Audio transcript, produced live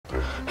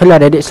Hello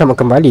adik-adik, selamat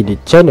kembali di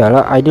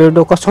channel Ideal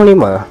 205.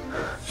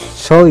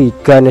 Sorry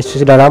kerana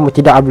sudah lama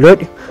tidak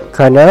upload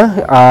kerana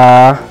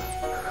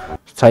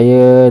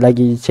saya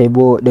lagi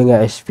sibuk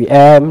dengan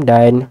SPM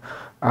dan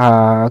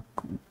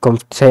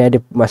saya ada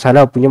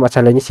masalah.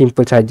 Masalahnya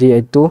simple saja,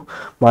 iaitu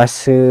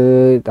masa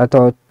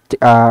atau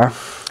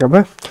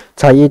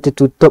saya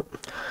tertutup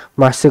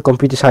masa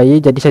komputer saya,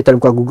 jadi saya tak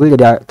buka Google,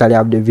 jadi tak boleh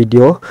upload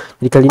video.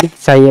 Jadi kali ni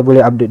saya boleh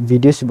upload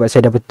video sebab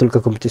saya dah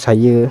betulkan komputer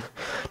saya.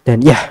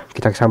 Dan ya,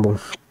 kita akan sambung.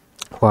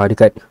 Wah,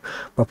 dekat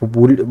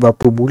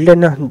berapa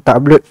bulan lah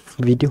tak upload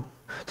video.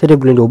 Saya dah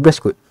bulan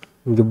 12 kot.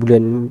 Hingga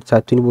bulan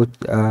 1 ni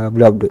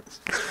boleh upload.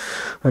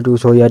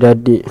 Aduh, sorry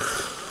adik-adik.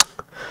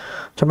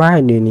 Macam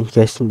mana ni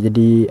guys,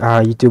 jadi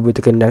YouTuber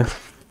terkenal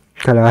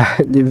kalau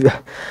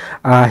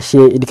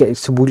share dekat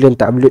sebulan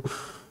tak upload.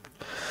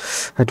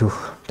 Aduh,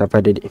 tak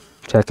apa adik-adik,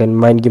 saya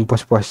akan main game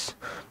pos-pos.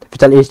 Tapi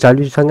tak boleh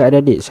selalu sangat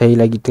adik-adik. Saya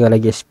tengah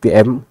lagi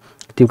SPM.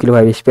 Kalau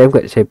habis SPM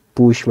kat, saya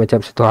push macam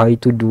satu hari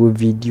tu 2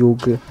 video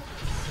ke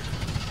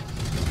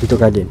untuk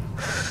kalian.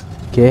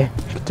 Okay,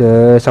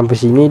 kita sampai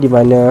sini di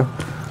mana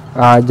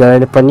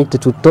jalan depan ni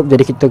tertutup,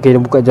 jadi kita kena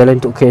buka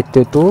jalan untuk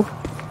kereta tu.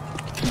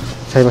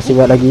 Saya masih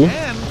ingat lagi.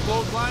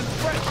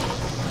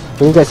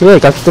 Ini kat sini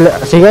kalau kita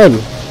saya ingat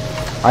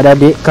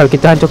adik-adik, kalau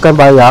kita hancurkan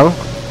barang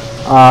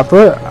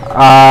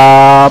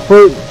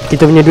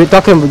kita punya duit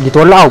tu akan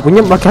ditolak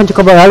punya. Makin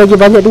hancurkan barang lagi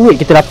banyak duit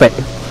kita dapat.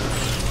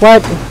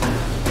 What?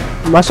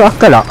 Masuk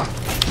akal tak?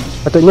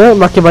 Patutnya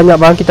makin banyak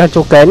barang kita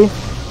hancurkan,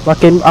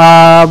 makin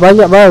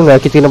banyak barang lah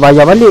kita kena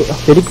bayar balik.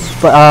 Jadi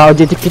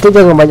objektif kita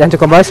jangan banyak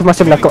hancurkan barang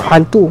semasa menangkap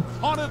hantu.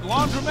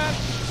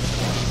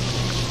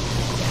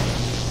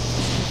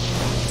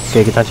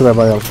 Okay, kita hancurkan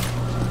barang.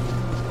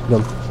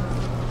 Jom.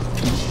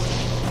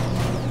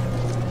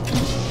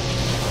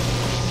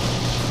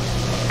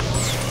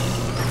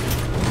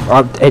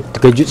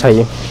 Terkejut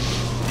saya.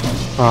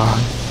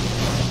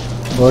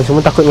 Orang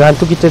semua takut dengan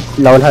hantu, kita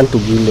lawan hantu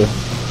gila.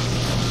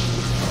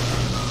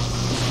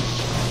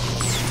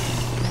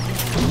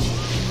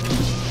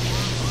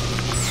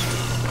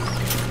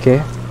 Okay,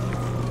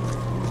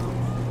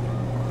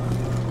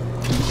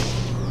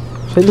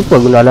 saya lupa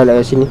guna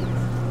alat-alat kat sini.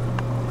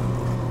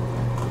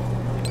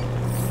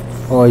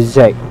 Oh,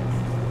 Zack.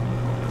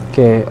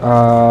 Okay,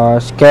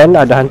 scan,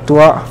 ada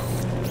hantu tak?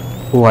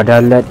 Ada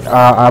alat,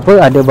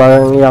 ada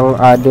barang yang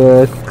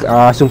ada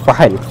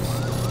sumpahan.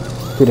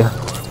 Tu dah.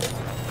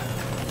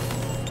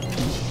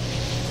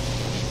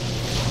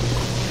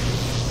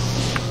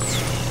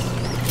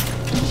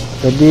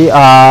 Jadi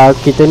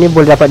kita ni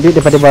boleh dapat duit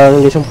daripada barang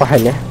yang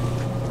disumpahan ya.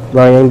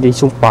 Barang yang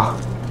disumpah.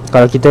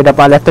 Kalau kita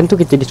dapat alatan tu,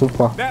 kita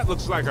disumpah. That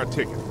looks like our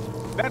ticket.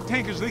 That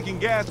tank is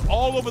leaking gas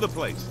all over the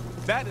place.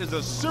 That is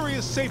a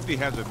serious safety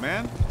hazard,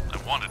 man.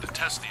 I wanted to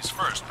test these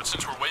first, but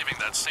since we're waiving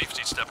that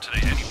safety step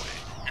today anyway,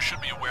 you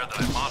should be aware that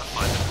I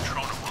modified the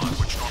neutrona mod,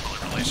 which normally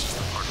releases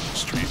the particle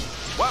stream.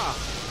 Wow,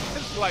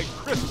 it's like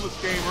Christmas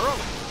came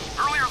early.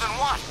 Earlier than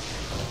what?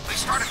 They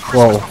started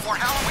Christmas before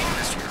Halloween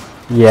this year.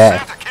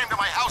 Yeah. Santa came to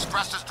my house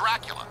dressed as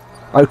Dracula.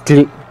 I'll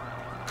click.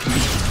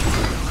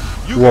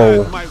 You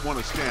guys might want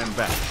to stand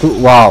back. Tu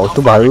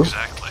baru.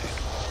 Exactly.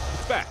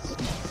 Back.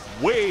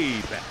 Way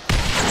back.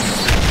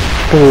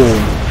 Oh.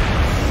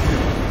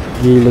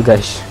 Gila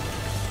guys.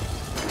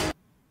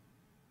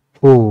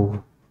 Oh.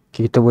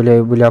 Kita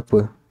boleh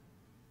apa?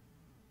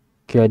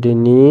 Okay, ada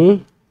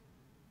ni.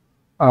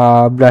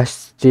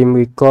 Blast stream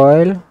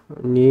recoil.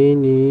 Ni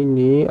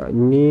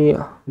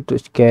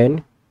untuk scan.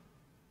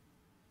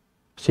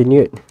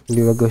 Sini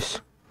dia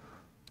bagus.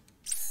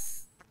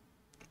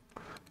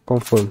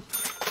 Confirm.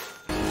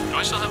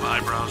 Do I still have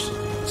eyebrows?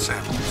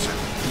 Sample.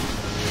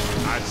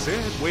 I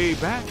said way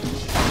back.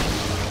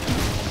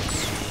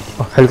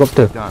 Oh,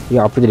 helikopter.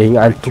 Ya, apa jadi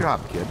ingat tu.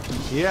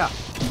 Yeah.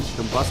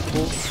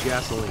 Combustible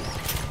gasoline.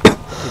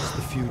 It's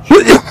the future.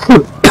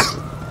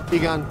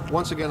 Egon,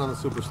 once again on the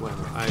Super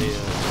Slammer.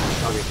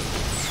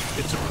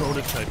 It's a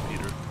prototype,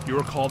 Peter. You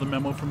recall the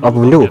memo from me Apa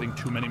about benda? getting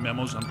too many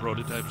memos on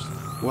prototypes?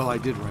 Well, I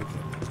did write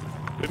that.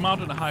 We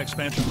mounted a high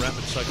expansion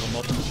rapid cycle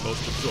multiple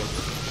ghost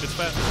absorber. It's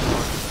fast.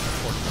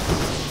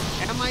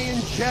 Am I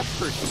in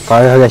jeopardy?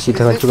 Parah guys,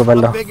 kita hancurkan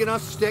bandar.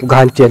 Bukan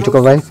hantu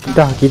hancurkan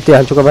bandar, kita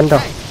hancurkan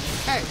bandar.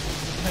 Hey.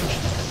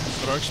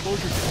 But our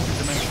exposure to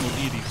interdimensional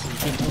deities has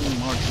been only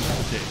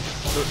marginal to date,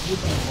 so it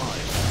would be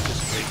wise to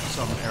anticipate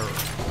some error.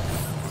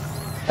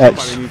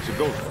 Somebody needs to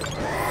go.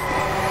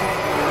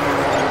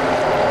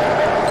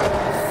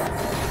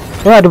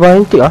 Ada barang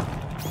antik lah.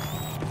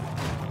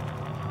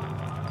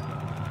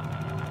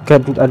 Kan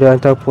ada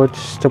hantar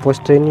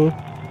poster ni.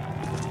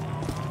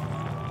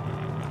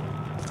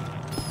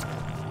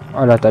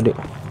 Alah, tak ada.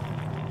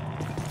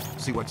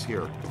 See what's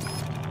here.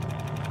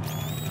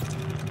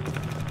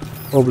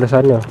 Oh, belah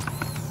sana.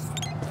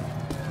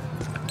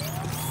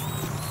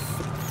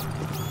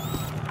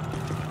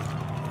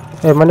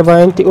 Mana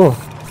barang antik tu?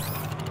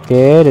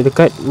 Okay, dah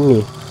dekat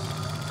ni.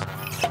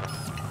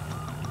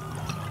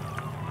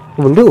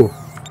 Benda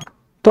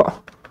tak.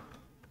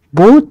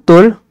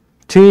 Botol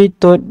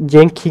Three-Toed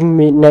Janking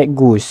Midnight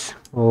Goose.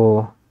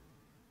 Oh,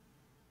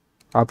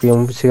 apa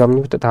yang seram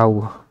ni tak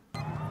tahu.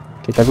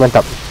 Okay, tapi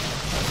mantap.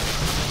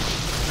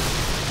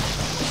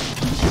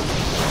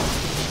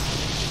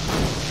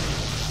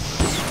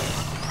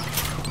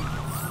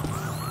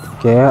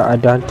 Okay,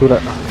 ada hantu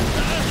dah.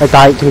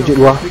 Tarik tunjuk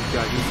luar. Big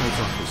guy who fights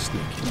off this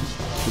snake.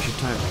 We should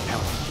tie a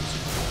pallet.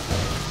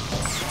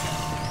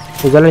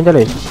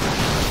 Jalan.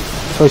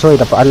 Sorry,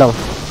 dapat alang.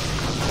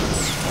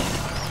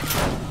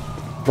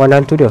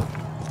 Mana hantu dia?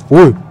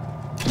 Ui.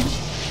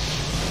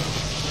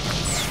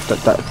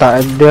 Tak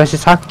ada rasa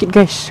sakit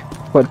guys.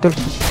 Kuat betul.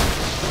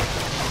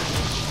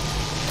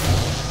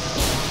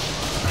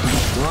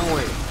 Wrong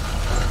way.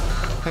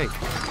 Hey,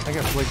 I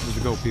got places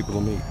to go, people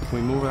to meet.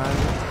 Can we move out of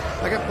here?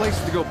 I got places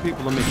to go,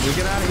 people to meet. Can we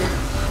get out of here?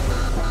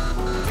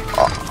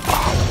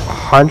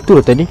 Hantu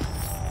lah tadi.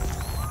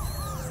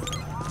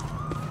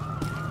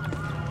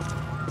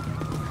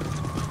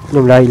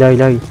 Belum lari.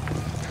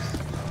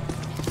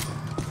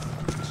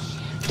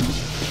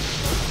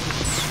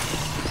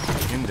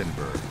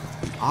 Hindenburg,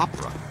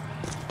 opera.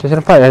 Saya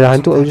nampak ada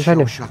hantu di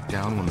sana. Shut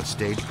down when the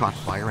stage caught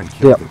fire and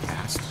Yep. killed the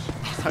cast.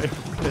 I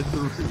read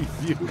the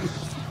reviews.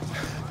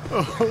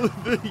 Oh,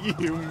 the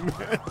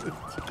humanity.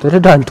 Tak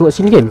ada hantu kat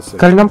sini kan?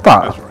 Kalian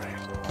nampak?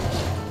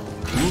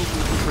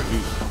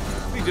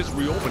 We just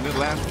reopened it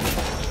last week.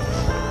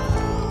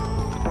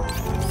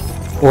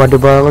 Oh, ada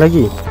barang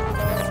lagi.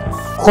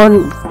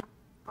 Kon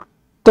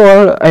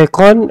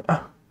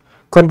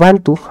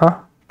bantu.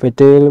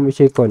 Betul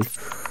macam kon.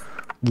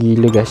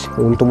 Gila guys.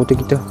 Untung motor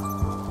kita.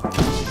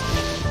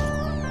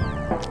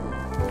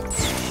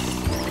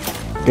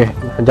 Okay,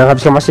 jangan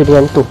habiskan masa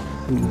dengan tu.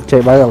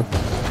 Cari barang.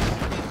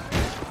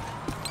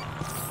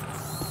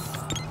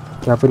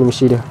 Apa ni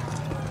misi dia?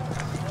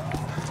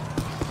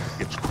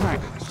 It's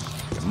cracking.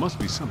 There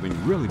must be something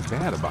really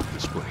bad about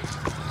this place.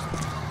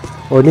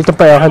 Oh, ni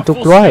tempat yang hantu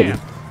keluar kan?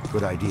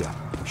 Good idea.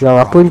 Yang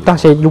apa entah,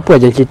 saya lupa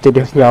aja cerita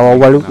dia. Yang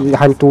awal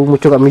hantu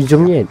muncul kat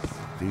museum ni kan.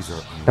 These are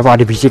Nampak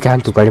ada bisikan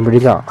hantu, kalian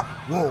boleh dengar.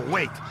 Whoa,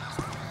 wait!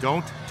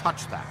 Don't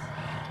touch that.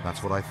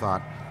 That's what I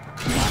thought.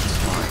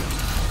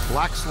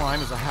 Black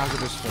slime is a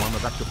hazardous form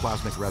of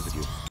ectoplasmic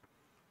residue.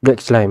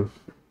 Black slime.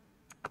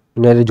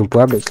 Ini ada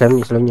jumpa black slime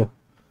ni selalunya.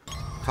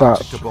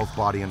 Toxic to both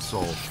body and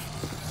soul.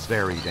 It's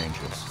very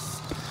dangerous.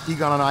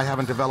 Egon and I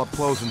haven't developed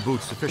clothes and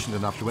boots sufficient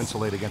enough to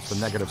insulate against the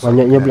negative side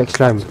Banyaknya black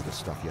slime. of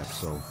this stuff yet,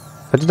 so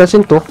Satu tak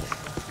sentuh.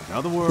 In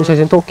other Ni words, saya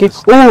sentuh, okey.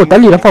 Oh,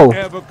 tali nampak.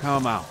 ever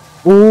come out.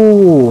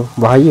 Oh,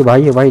 bahaya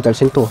tak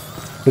sentuh.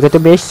 Dia kata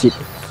basic.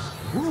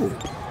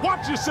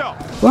 Watch yourself.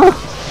 Wah.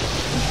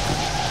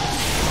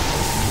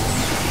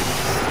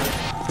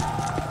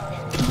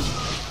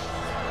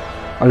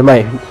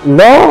 Alamai.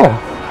 No.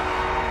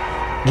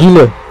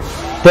 Gila.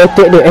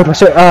 Tetek dia.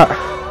 Maksud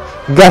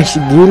guys,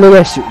 gila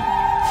guys.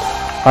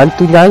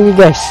 Hantu nyanyi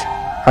guys.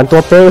 Hantu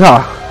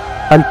opera.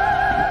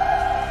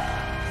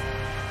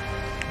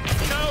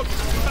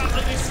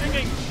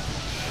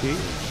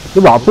 Dia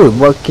buat apa?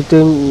 Buat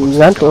kita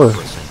ngantuk ke?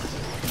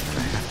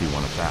 hefty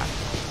one at that.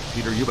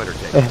 Peter, you better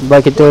take it.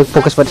 Baik kita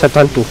fokus pada satu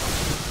hantu.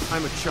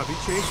 I'm a chubby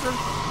chaser.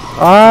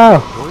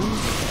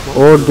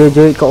 Oh, dia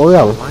jerit kat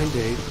orang. Blind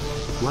date,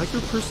 like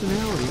her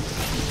personality,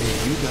 and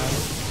you guys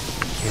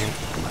can't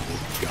let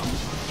it go.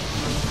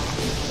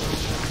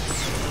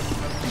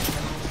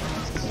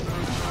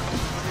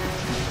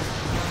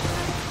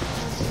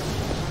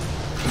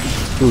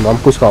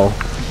 Mampus kau.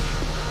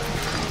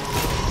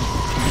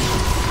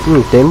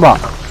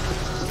 Tembak.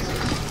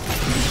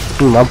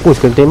 Mampus,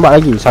 kena tembak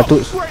lagi. Satu.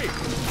 Great.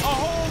 A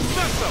whole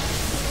system.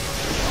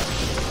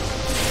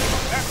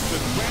 That's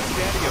the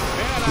granddaddy of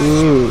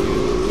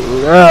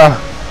bad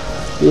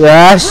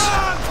Yes.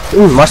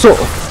 Masuk.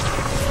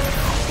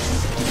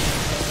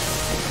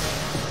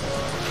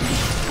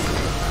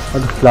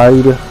 Aduh, lari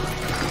dia.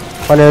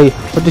 Mana lagi?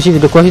 Satu situ,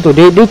 dia keluar situ.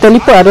 Dia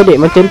teleport ada dek,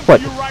 main teleport.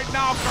 you right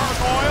now,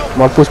 gargoyle.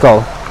 Mampus kau.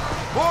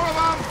 More of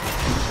them!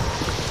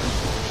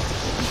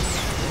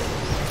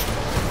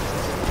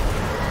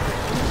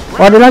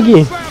 Oh, ada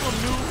lagi.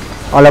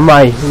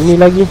 Alamai, ini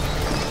lagi.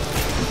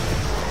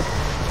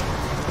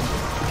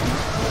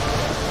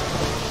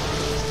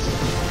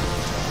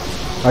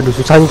 Aduh,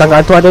 susah ni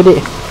tangan tu ada dek.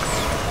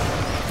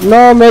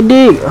 No,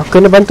 medic.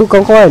 Kena bantu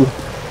kawan-kawan.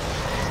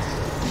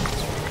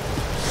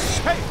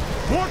 Hey,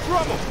 more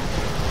trouble.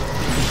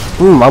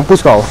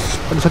 Mampus kau.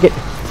 Aduh, sakit.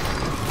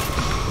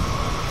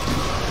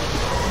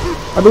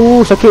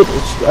 Aduh, sakit.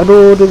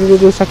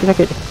 Aduh,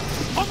 sakit.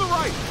 On the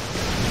right.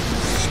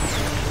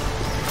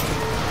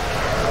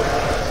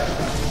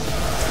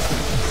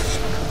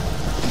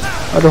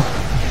 Aduh.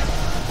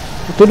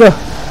 Itu dia.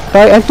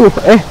 Tarik hantu.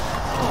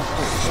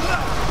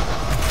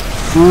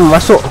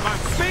 Masuk. My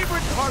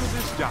favorite part of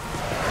this job.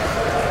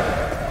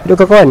 Dia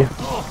kawan.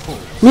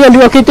 Ni yang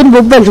dua kereta ni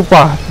beban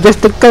sumpah. Just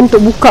tekan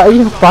untuk buka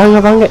je.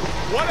 Parah banget.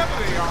 Whatever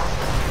they are.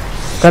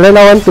 Kalau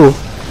lawan tu.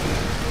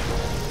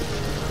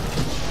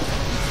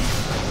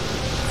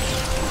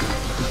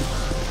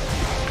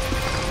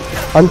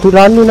 Hantu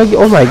lanu lagi.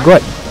 Oh my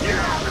god.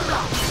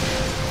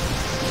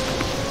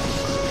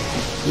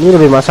 Ni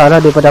lebih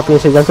masalah daripada apa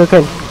yang saya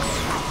jangkakan.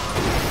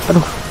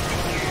 Aduh.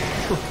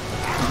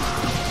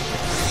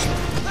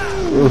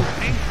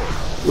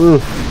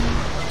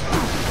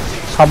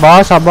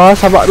 Sabar.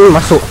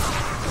 Masuk.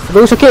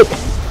 Aduh, sakit.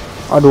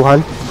 Aduh,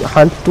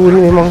 hantu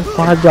ni memang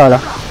pahajar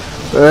lah.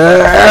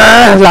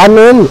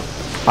 Lanun.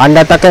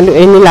 Anda takkan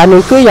ini lanun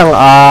ke yang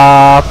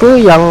apa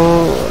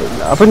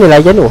ni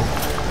layan tu?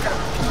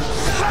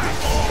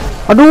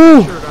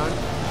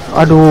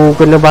 Aduh,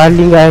 kena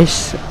baling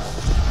guys.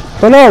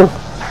 Tolong.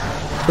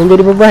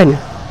 Menjadi beban.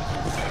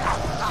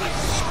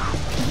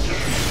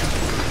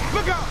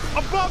 Look out!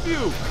 Above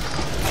you!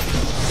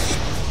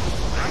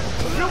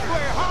 You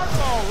play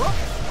hardball,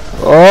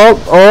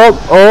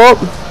 Op.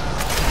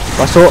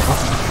 Masuk.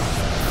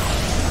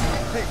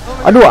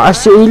 Aduh,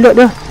 asyik reload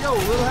dia. Yo,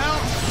 little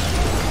help!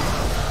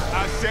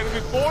 I said it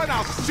before and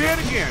I'll say it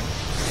again.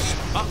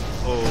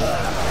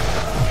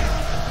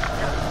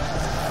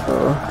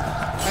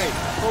 Hey,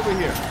 over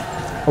here.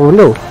 Oh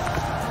no.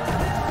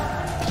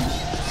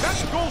 That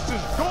ghost is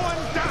going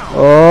down.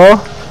 Above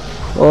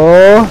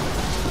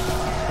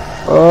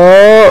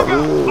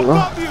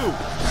you.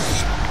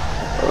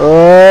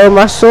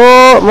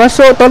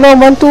 Masuk, tolong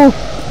bantu.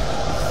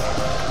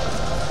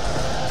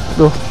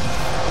 Tuh.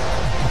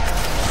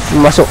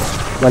 Masuk.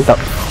 Mantap.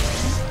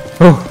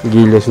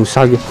 Gila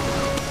susah je.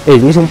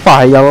 Ni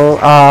sumpah yang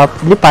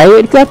ni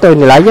pirate ke atau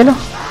nelayan lah.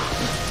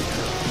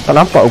 Tak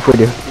nampak rupa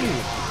dia.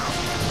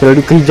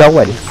 Terlalu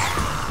kehijauan.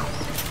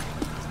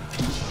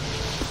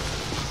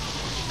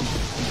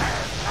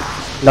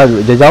 Dah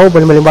jauh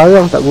paling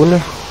barang tak guna.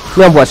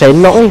 Ni yang buat saya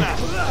knock ni.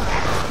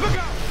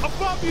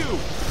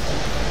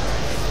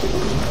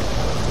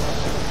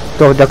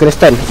 Tuh, dah kena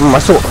stand.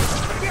 Masuk.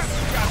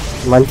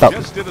 Mantap.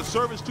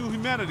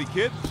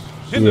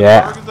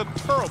 Yeah.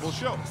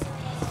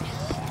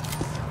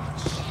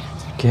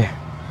 Okay.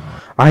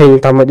 Akhirnya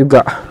tamat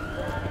juga.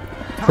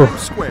 Times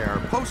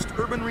Square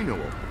post-urban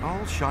renewal,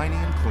 all shiny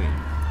and clean.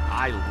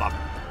 I love it.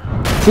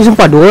 Ni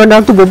sumpah dua orang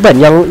dalam tu beban.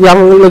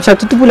 Yang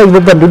satu tu pun lagi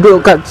beban.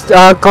 Duduk kat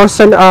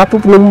kawasan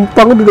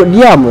penumpang duduk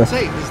diam.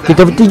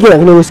 Kita bertiga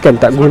yang kena uruskan.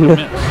 Tak guna.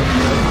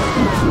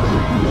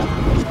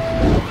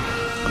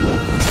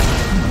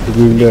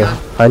 Gila.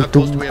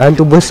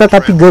 Hantu besar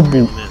tapi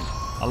gebu.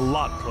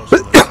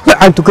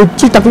 Hantu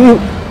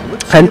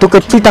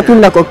kecil tapi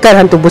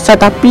menakutkan. Hantu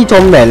besar tapi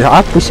comel.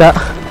 Apa syak?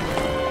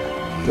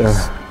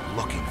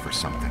 Looking for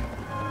something.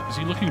 Is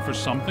he looking for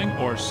something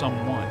or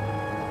someone?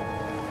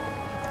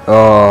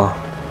 Oh,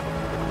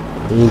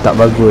 ini tak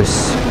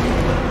bagus.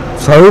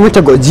 Suara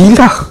macam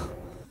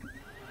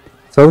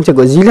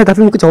Godzilla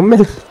tapi muka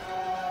comel.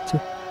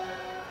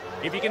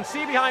 If you can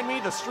see behind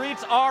me, the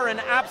streets are in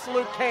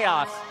absolute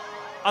chaos.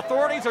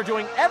 Authorities are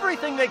doing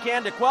everything they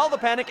can to quell the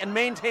panic and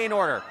maintain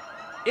order.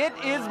 It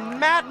is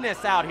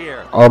madness out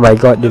here. Oh my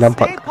god, dia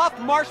nampak. Stay Puft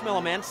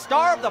Marshmallow Man,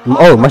 star of the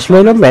Oh,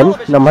 Marshmallow Man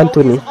nama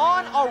hantu ni.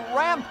 on a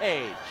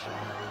rampage.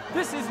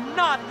 This is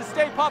not the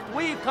Stay Puft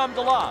we've come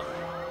to love.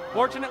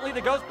 Fortunately,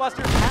 the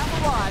Ghostbusters have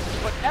arrived and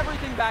put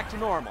everything back to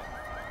normal.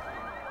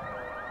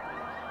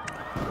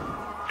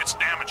 It's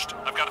damaged.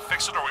 I've got to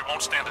fix it or we won't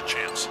stand a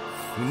chance.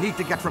 We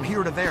need to get from here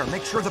to there.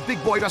 Make sure the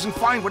big boy doesn't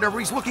find whatever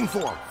he's looking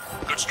for.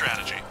 Good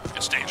strategy.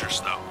 It's dangerous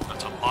though.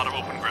 That's a lot of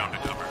open ground to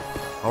cover.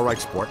 All right,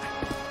 sport.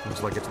 Looks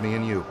like it's me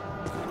and you.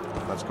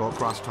 Let's go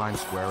across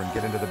Times Square and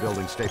get into the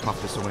building Stay Puft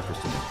is so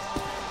interested in.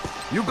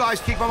 You guys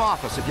keep him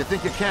off us if you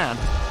think you can.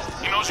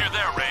 He knows you're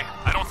there, Ray.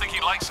 I don't think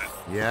he likes it.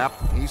 Yep,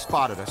 he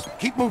spotted us.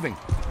 Keep moving.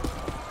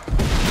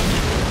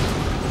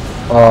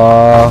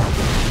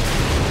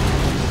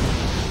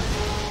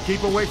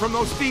 Keep away from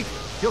those feet.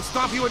 He'll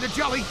stomp you into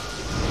jelly.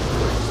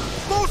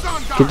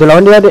 Kita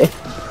lawan dia, adik.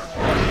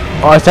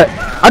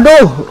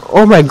 Aduh.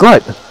 Oh my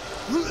god.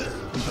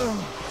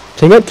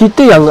 Saya ingat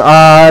kita yang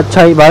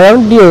cari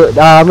barang, dia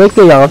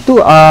mereka yang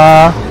tu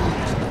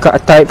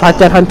tarik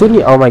perhatian hantu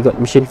ni. Oh my god,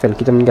 mission fail.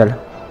 Kita meninggal.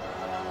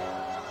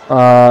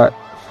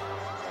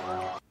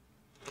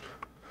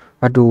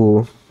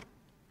 Aduh.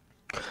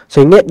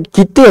 Saya ingat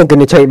kita yang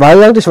kena cari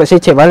barang tu sebab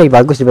saya cari barang lagi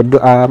bagus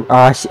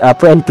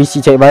daripada NPC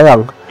cari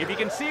barang.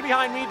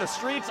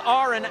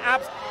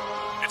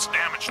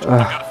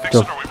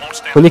 Tu.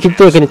 Boleh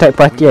kita kena tarik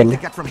perhatian.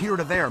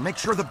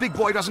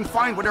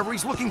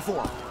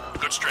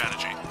 Good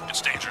strategy. It's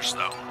dangerous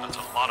though.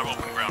 That's a lot of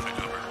open ground to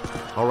cover.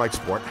 All right,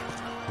 sport.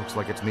 Looks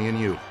like it's me and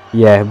you.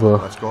 Yeah, bro.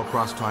 Let's go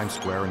across Times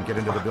Square and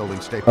get into the building.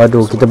 Stay.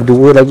 Aduh, kita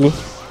berdua lagi.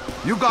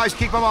 You guys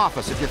keep him off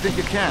us if you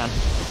think you can.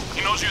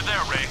 He knows you're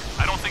there, Ray.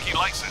 I don't think he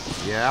likes it.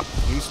 Yep,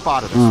 he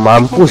spotted us.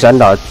 Mampus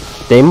anda.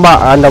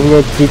 Tembak anda punya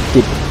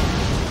titik.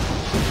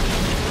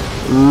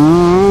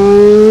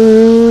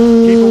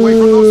 Keep away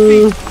from those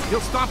feet. He'll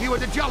stomp you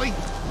into jelly.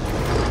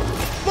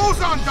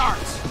 Boson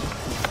darts.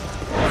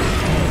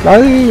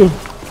 Lari.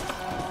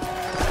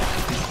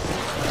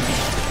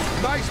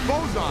 Nice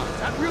boson.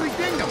 That really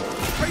dinged him.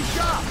 Great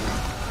job.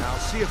 Now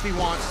see if he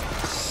wants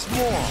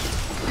more.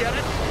 Get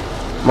it?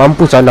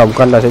 Mampus anda,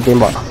 bukan dah saya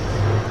tembak.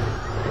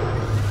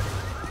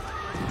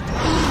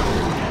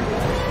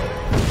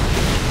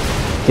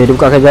 Okay, dia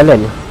bukakan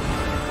jalan.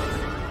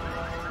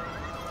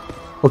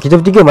 Oh,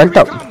 kita bertiga,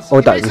 mantap.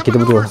 Oh tak, kita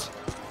berdua.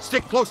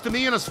 Stick close to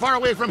me and as far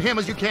away from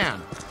him as you can.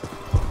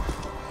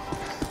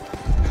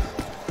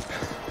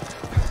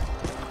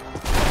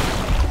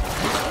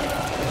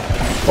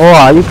 Oh,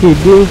 are you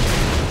kidding?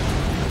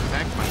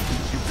 Bankman,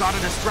 you've got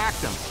to distract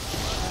them.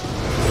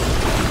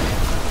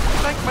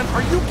 Bankman,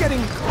 are you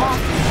getting caught?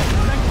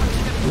 Bankman's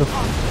getting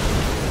caught.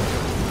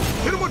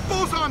 Hit him with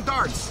boson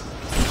darts.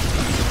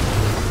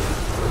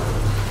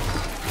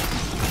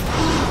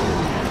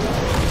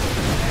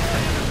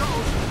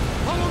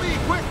 Follow me,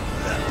 quick.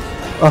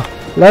 Ah,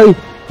 lari.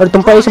 Ada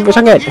tempat yang sempit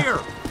sangat.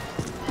 Here.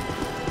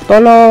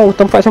 Tolong,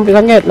 tempat sempit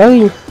sangat.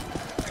 Lari.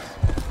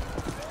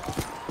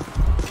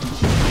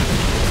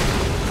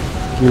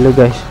 Gila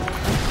guys.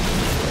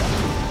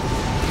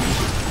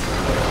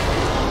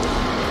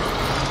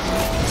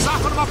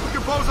 Soften him up with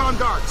your boson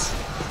darts.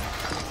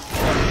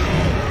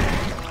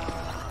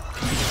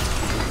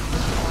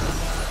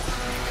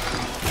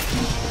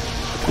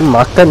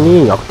 Makan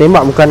ni. Aku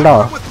tembak bukan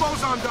dah. With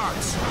boson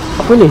darts.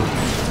 Apa ni?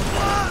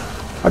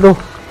 Aduh.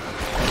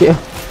 Okay.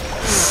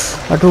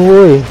 Aduh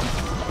woi.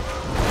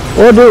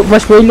 Oh, dia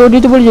marshmallow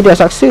dia tu boleh jadi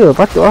saksa.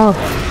 Patut ah.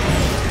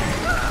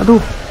 Aduh.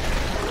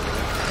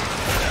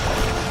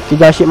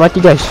 Tiga asyik mati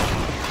guys.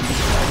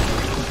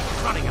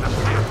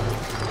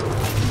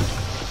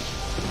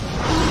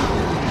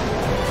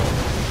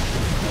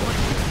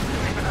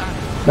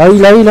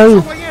 Lari.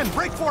 Way in,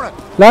 break for it.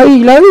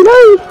 Lari.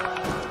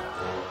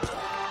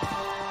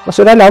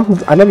 Masuk dalam.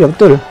 Alam ya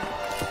betul.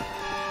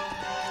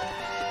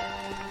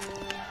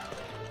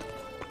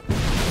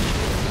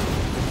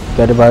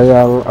 Okay, ada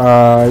barang.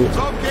 It's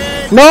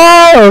okay. No,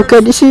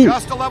 okay, di sini.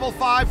 Just a level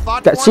 5 thought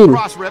Got form seen.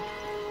 cross rip.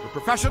 The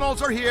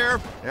professionals are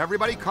here.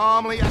 Everybody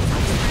calmly.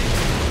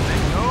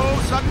 Make no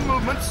sudden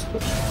movements.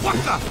 What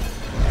the?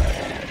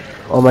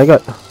 Oh my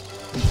god.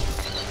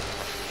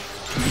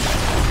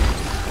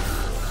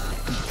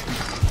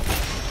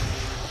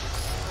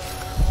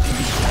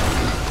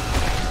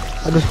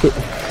 Aduh sikit.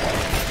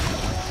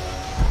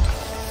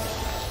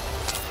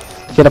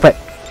 Okay, dapat.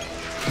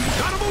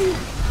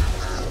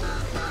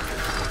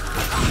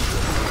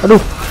 Aduh.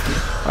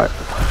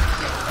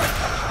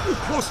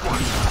 Close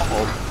one.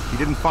 Uh-oh. He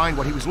didn't find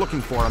what he was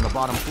looking for on the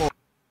bottom floor.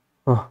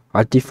 Oh,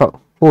 artifak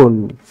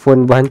phone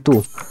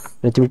berhantu.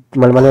 Nanti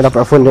malam-malam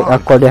dapat phone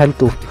call dia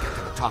hantu.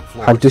 Top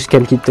floor. Hantu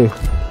scam kita.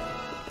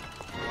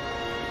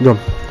 Jom.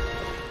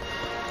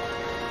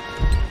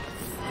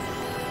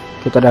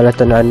 Kita dah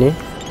datang ni.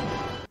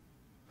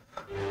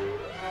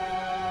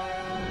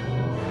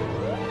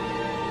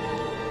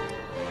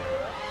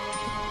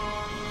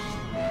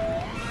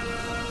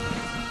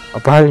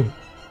 Apa hal ni?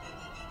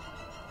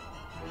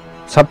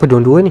 Siapa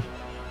dua-dua ni?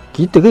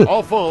 Kita ke?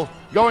 All full,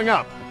 going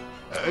up.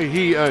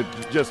 He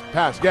just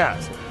passed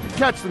gas.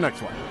 Catch the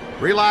next one.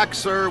 Relax,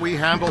 sir. We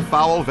handle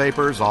foul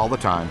vapors all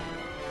the time.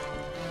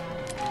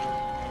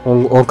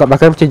 Orang kat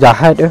belakang macam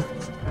jahat je.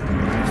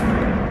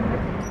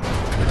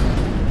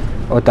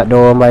 Oh, tak ada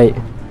orang baik.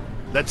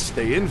 Let's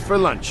stay in for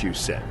lunch, you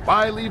said.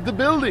 Why leave the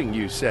building,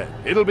 you said.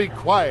 It'll be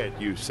quiet,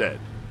 you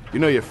said. You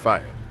know you're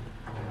fired.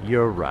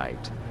 You're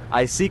right.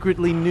 I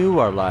secretly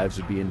knew our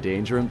lives would be in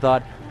danger and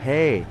thought,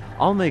 hey,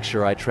 I'll make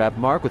sure I trap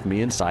Mark with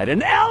me inside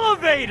an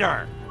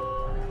elevator!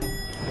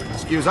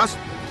 Excuse us.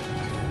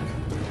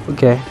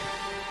 Okay.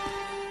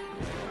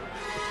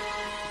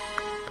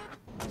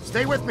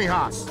 Stay with me,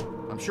 Haas.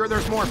 I'm sure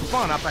there's more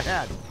fun up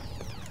ahead.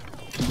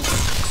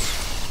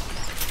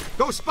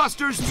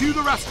 Ghostbusters to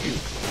the rescue.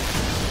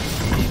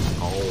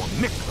 Oh,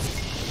 Mick.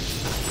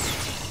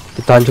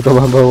 Kita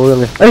hancurkan bahan-bahan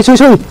orang ni.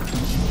 Sorry.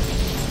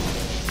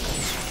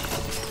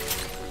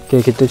 Okay,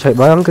 kita cari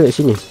barang ke kat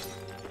sini?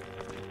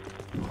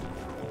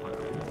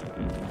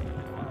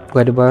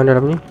 Bukan ada barang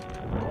dalam ni.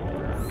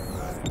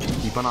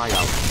 Keep an eye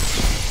out.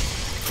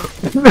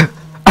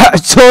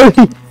 Sorry.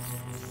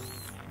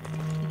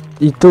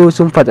 Itu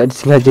sumpah tak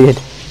disengaja kan.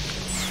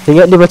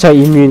 Ingat dia macam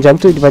immune macam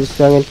tu daripada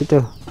serangan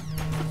kita.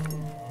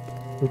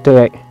 Betul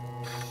right?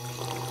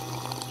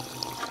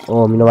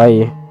 Oh, minum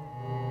air.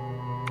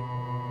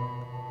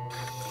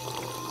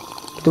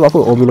 Kita buat apa?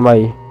 Oh, minum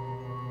air.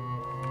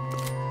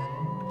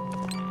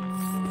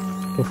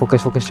 Okay,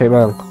 fokus cari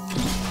barang.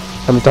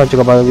 Sambil tu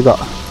hancurkan barang juga.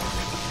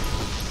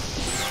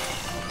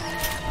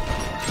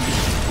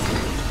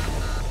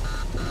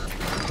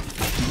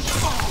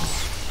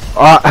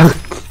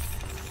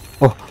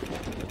 Oh,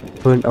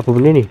 apa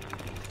benda ni?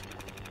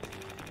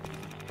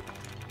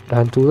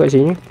 Dah hantu kat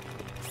sini.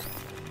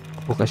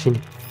 Oh, kat sini.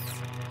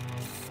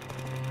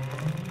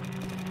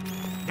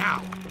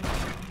 Now.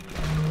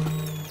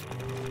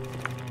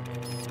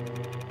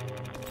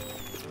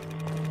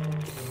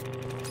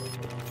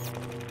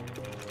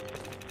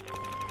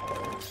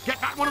 Get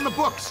that one in the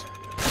books.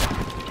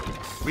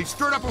 We've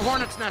stirred up a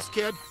hornet's nest,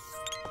 kid.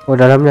 Oh,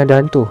 dalamnya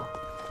ada hantu.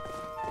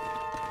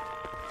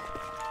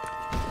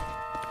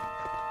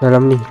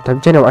 Dalam ni. Tapi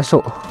macam nak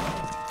masuk?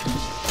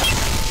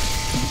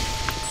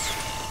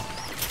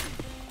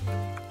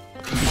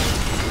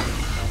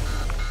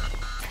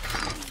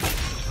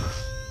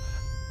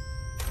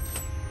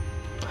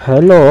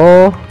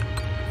 Hello.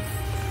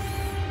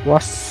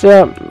 What's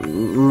up,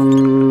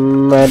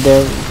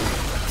 madam?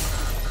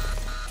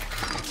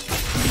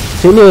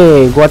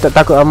 Sini, gua tak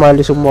takut amal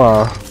dia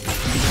semua.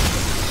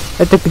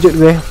 Terkejut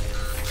gue.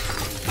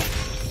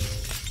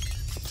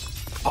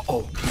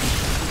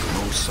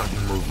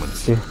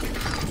 Okay.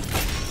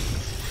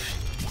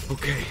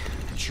 Okay,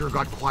 it sure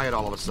got quiet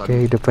all of a sudden.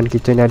 Okay, depan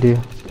kita ni ada.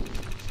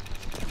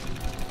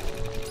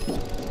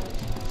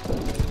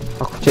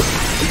 Aku cek.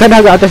 Kan dah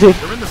agak atas ni.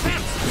 They're in the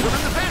fence! They're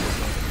in the fence!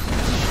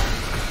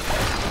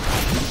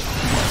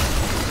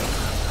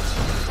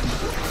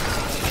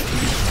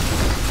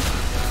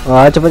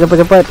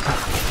 Cepat.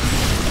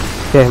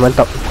 Okay,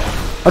 mantap.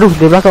 Aduh,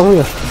 di belakang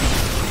punya.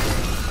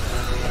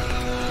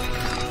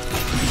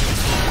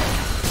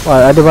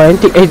 Wah, ada barang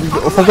antik.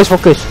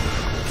 Fokus.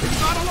 It's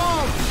not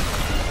alone!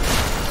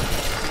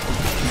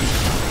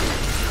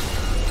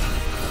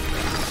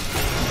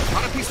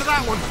 Got a piece of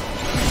that one.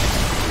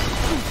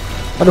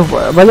 Aduh,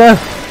 banyak.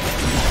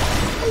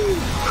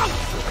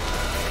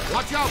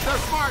 Watch out,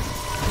 they're smart!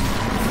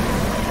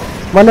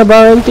 Mana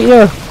barang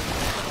antiknya?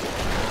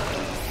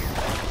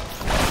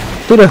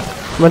 Tu dah.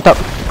 Mantap.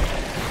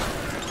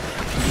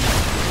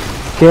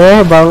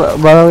 Okay,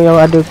 barang yang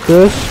ada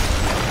curse.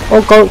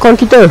 Oh, kawan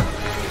kita.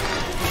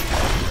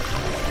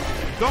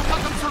 Don't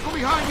let them circle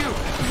behind you!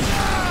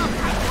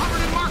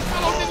 Covered in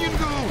marshmallow minion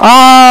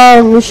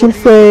goo! Mission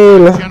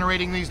fail.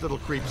 Generating these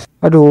little creeps.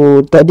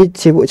 Aduh, tadi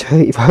sibuk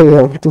cari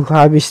barang tu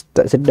habis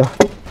tak sedar.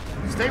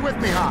 Stay with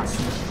me, Haas.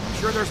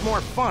 Sure there's more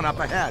fun up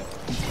ahead.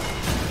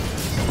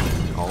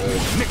 Oh,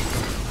 Nick.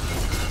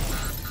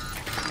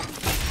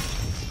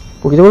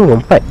 Oh, kita boleh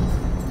lompat.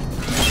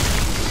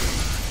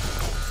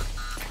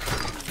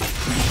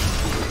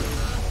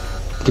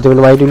 Kita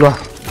boleh main dulu lah.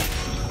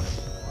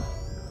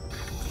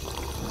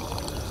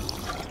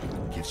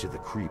 Gives you the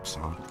creeps,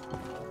 huh?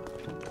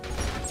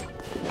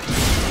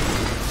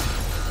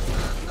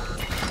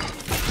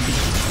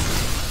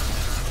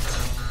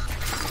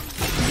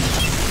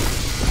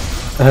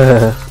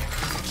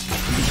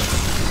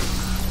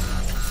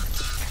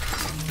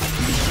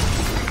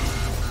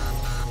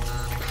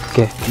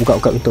 Okay, buka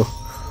pintu.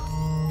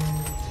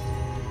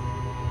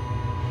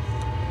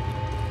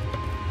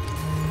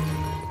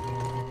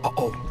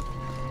 Uh-oh.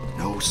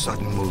 No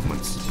sudden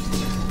movements.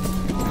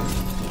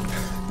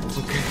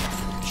 Okay.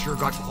 Sure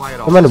got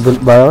quiet all Mana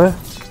barang?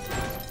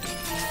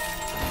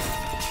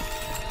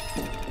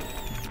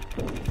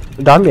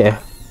 Dah ambil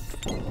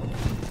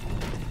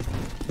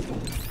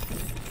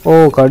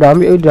Oh, kalau dah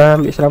ambil dah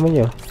ambil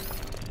selamanya.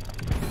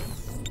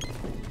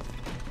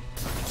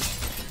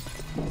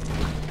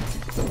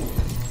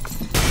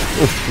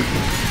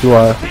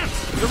 Jual.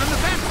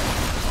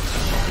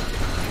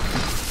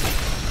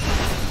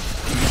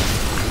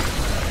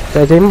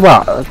 Saya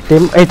tembak.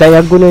 Tak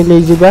payah guna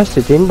laser biasa,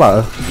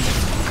 tembak.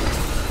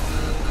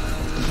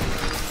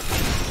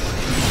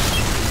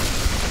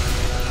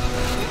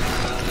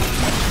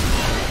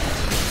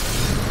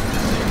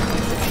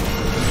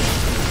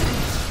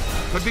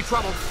 Could be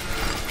trouble.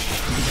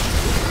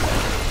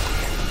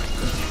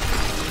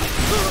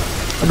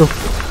 Aduh.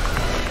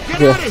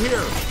 Get out of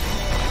here.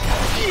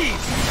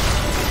 Jeez.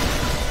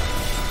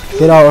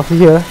 Get out of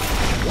here.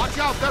 Watch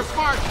out, they're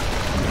smart.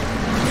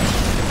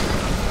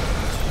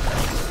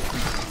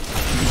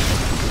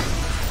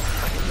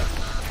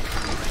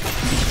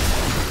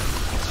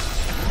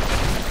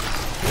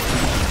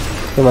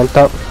 Okay,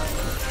 mantap.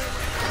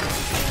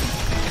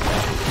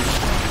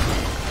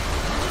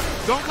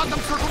 Don't let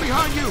them circle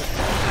behind you.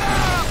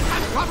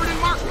 I'm covered in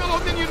marshmallow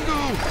minion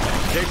goo.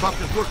 Dapat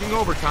is working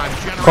overtime.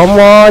 Come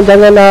on,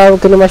 janganlah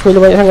kena marshmallow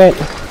banyak sangat.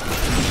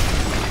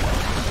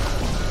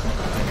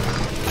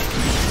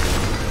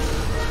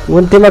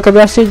 Berhenti makan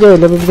biasa je,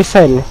 lebih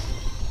berkesan.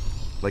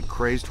 Like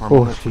crazed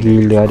Oh,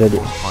 gila ada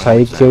adik.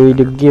 Saya carry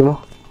the game.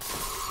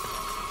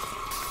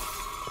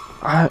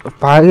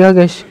 Parah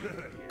guys.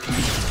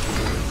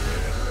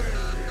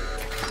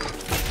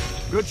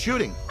 Good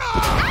shooting.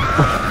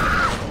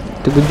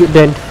 Terkejut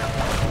Dan.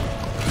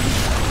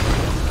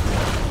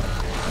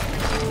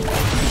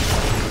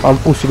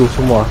 Mampus dulu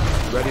semua.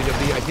 Ready to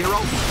be a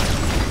hero?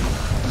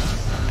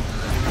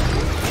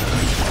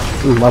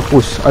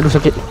 Mampus. Aduh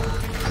sakit.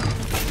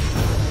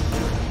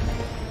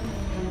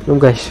 Jom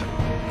guys.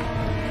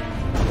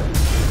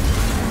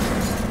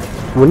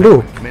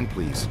 Mundur. Come in,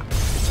 please.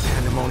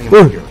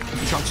 Pandemonium here.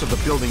 Chunks of the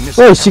building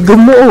missing. Oh, si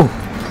gemuk.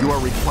 You are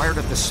required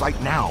at the site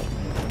now.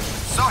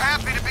 So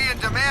happy to be in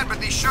demand,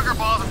 but these sugar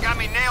balls have got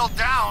me nailed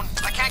down.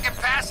 I can't get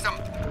past them.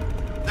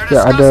 They're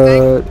Ya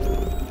disgusting ada.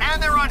 and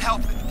they're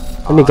unhealthy.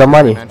 Ini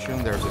gambar ni.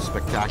 There's a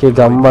spectacular Okay,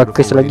 gambar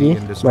beautiful kes lagi. lady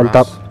in distress.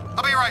 Mantap.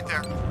 I'll be right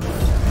there.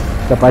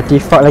 Dapat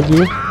artifak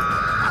lagi.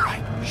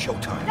 Alright,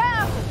 showtime.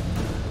 No!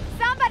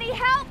 Somebody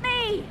help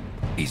me!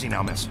 Easy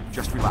now, miss.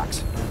 Just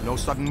relax. No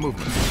sudden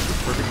movements.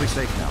 You're perfectly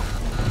safe now.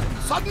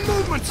 Sudden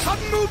movements!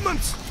 Sudden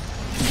movements!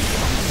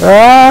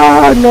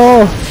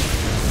 No.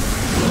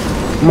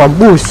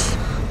 Mampus.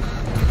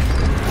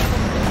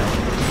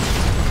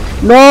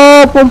 No,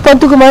 perempuan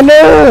tu ke mana?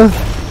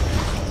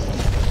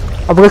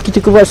 Apakah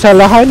kita buat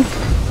kesalahan?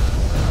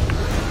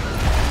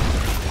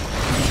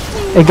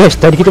 Guys,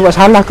 tadi kita buat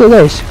salah ke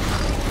guys?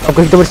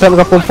 Apakah kita bersama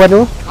dengan perempuan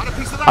tu?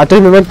 Atau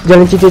memang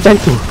jalan cerita macam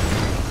tu?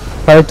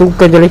 Kalau tu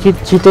bukan jalan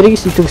cerita ni,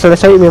 itu kesalahan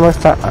saya memang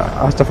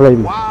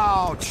astagfirullahaladzim.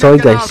 Wow, Sorry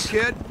check it out, guys.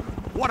 kid.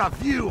 What a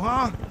view,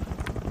 huh?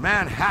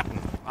 Manhattan.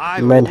 I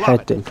love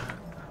Manhattan. it.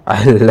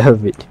 I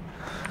love it.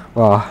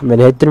 Wah,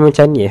 Manhattan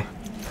macam ni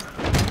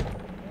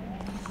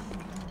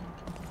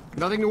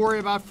Nothing to worry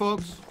about,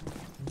 folks.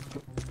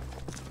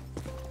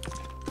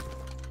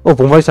 Oh,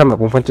 perempuan selamat.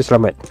 Perempuan tu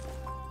selamat.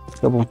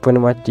 Perempuan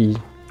tu mati.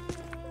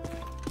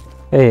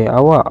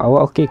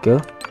 Awak okey ke?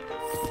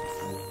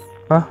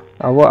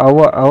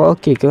 Awak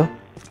okey ke?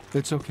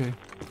 It's okay.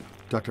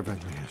 Dr.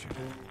 Bentley has you.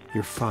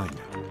 You're fine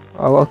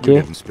now. Awak okey?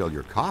 You didn't spill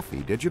your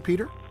coffee, did you,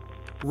 Peter?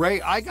 Ray,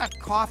 I got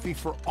coffee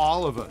for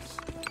all of us.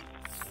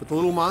 But the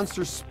little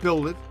monster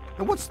spilled it.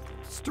 And what's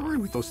the story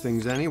with those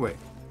things anyway?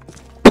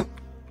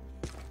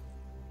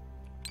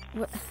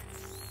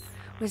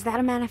 Was that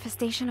a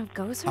manifestation of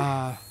ghosts?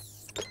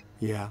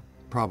 Yeah,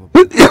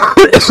 probably.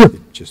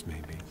 Just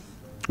maybe.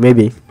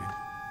 Maybe.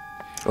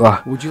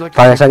 Wah, Would you like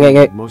parah to sangat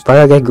guys. most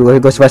Parah guys,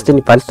 Ghostbusters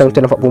ni pantang tu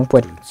nampak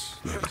perempuan.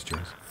 Yes,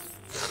 Jess.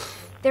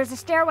 There's a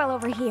stairwell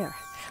over here.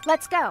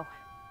 Let's go.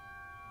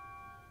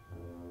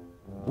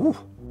 Ooh,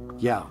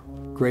 yeah,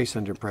 grace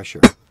under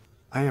pressure.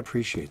 I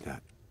appreciate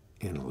that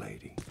in a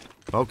lady.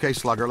 Okay,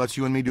 Slugger, let's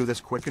you and me do this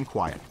quick and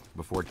quiet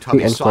before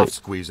Tubby and Soft quiet.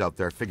 Squeeze out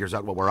there figures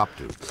out what we're up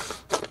to.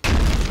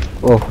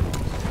 Oh,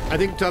 I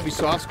think Tubby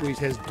Soft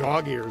Squeeze has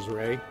dog ears,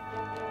 Ray.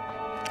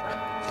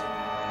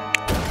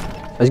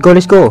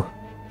 let's go.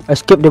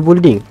 Escape the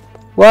building.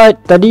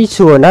 What? Tadi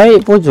suruh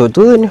naik pojok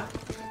tu.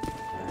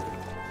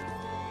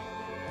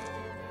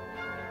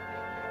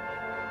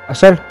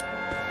 Asal?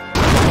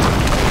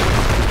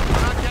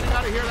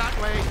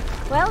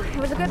 Well, it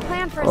was a good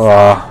plan for a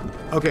Wah.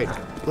 Okay,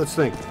 let's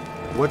think.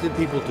 What did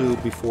people do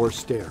before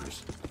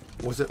stairs?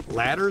 Was it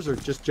ladders or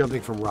just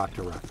jumping from rock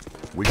to rock?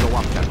 We go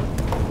up then,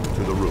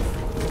 to the roof.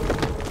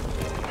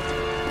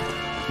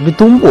 Dia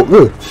tumbuk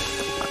ke?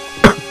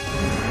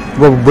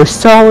 Berapa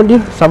besar dia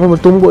sampai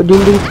bertumbuk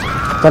dinding.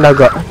 Kan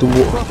agak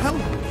tumbuk.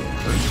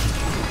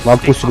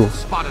 Mampus tu.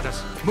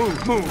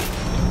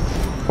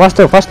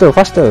 Faster.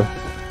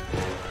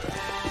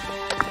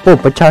 Oh,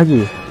 pecah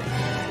lagi.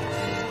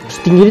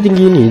 Setinggi dia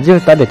tinggi ni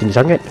je, tak ada tinggi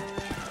sangat.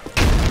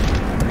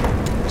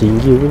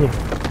 Tinggi punya.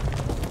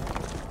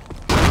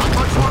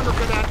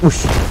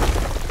 Ush.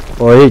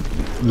 Oi,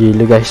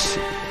 gila guys.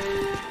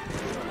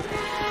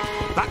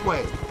 That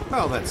way.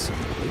 Well, that's...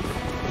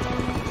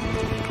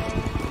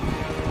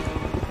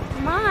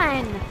 Come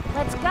on,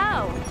 let's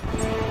go.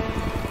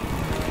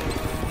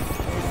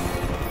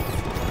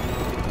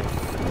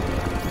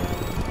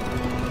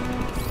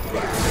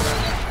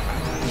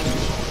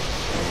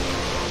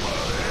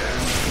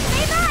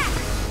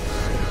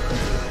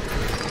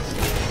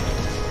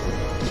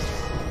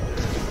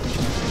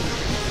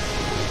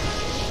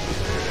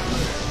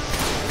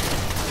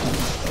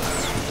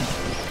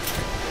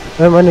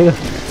 Mana ke?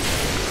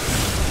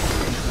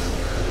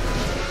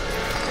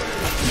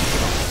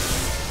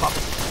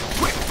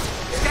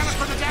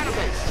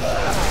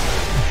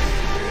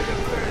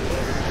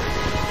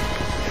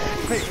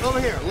 Hey,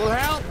 over here. Little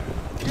help?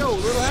 Yo,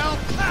 little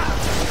help?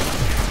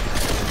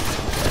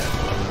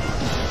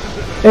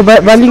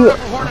 Baling.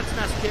 Hornet's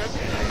nest, kid.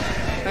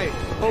 Hey,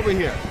 over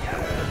here.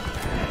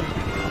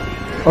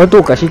 Oh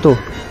tu kat situ.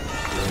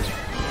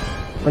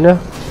 Mana?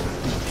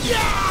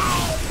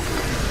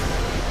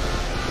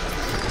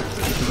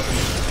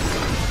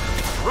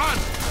 Run!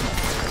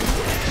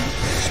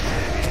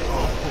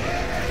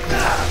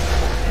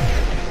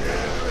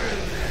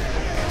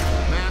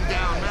 Man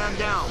down.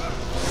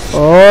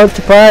 Oh,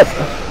 cepat.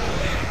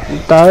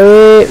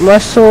 Tarik,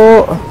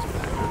 masuk.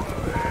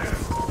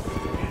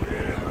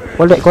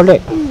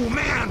 Collect.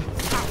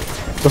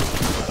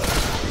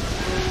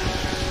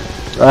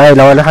 Ay,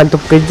 lawan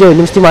hantu pekerja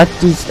ni mesti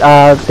mati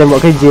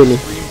tembok kerja ni.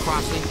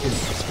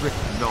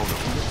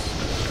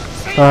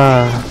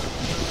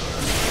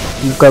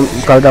 Bukan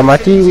kalau dah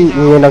mati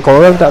menyenangkan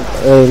orang tak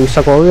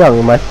menyusahkan orang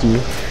mati.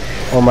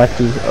 Oh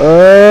mati.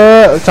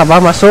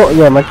 Sabar masuk.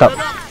 Ya, mantap.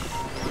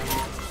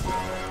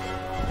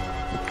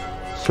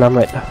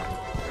 Selamat.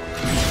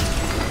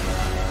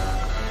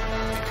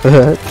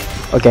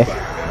 Okey,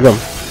 jom.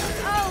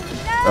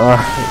 No.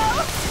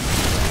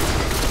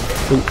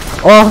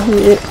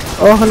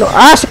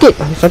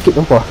 Sakit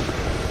nampak.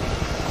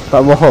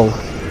 Tak bohong.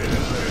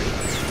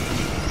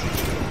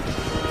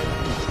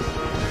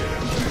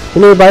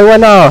 Ini buy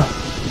one lah.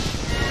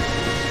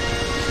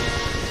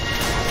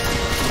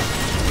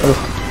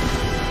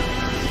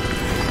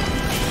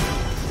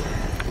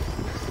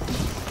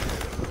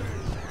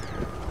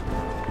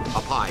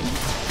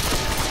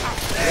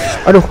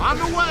 Aduh.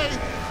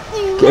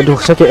 Aduh,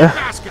 sakit lah.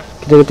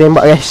 Kita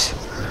tembak guys.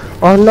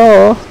 Oh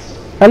no.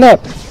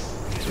 Help.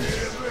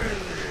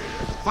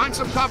 Find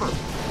some cover.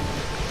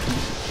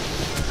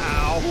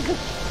 Ow.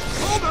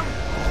 Hold him.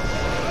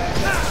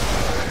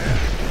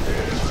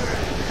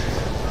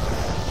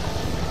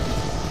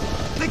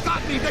 They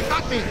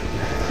got me.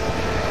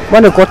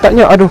 Mana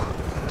kotaknya? Aduh.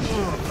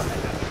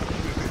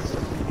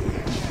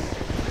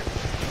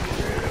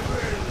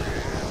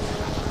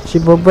 Si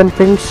beban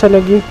pingsan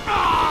lagi.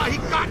 He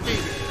got me.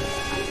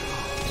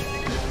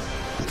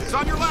 It's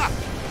on your left.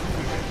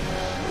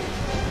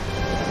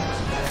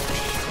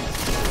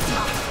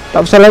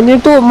 Tak masalahnya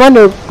tu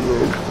mana?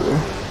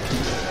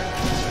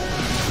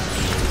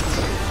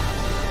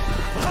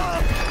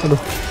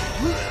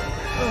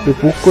 Dia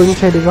pukul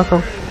saya di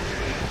belakang.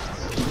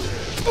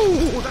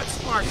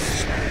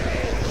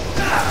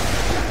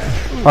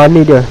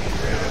 Ni dia.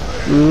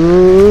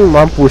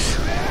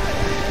 Mampus.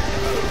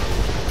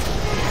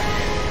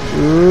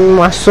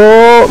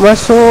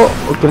 Masuk.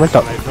 Okey,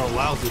 mantap.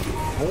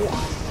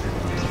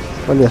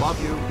 Mana?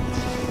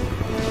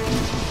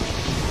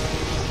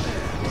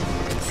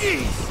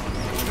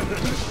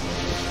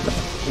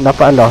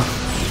 Dapat anda.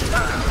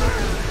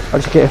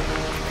 Ada sikit.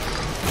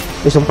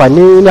 Sumpah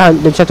ni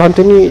satu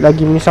hantu ni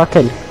lagi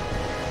menyusahkan.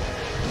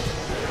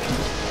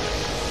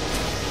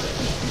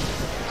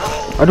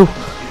 Aduh.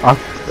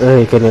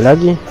 Kena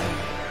lagi.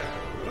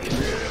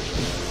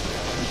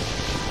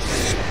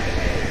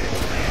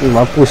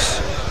 Mampus.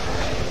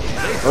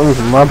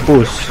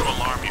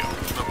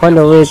 Find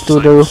a way to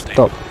the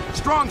rooftop.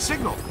 Strong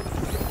signal.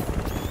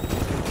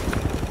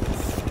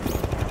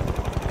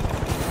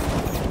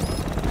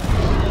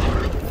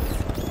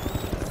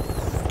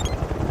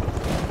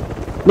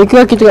 Ni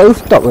kira kita kat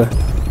rooftop ke?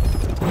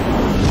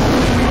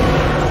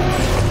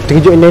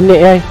 Terkejut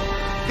nenek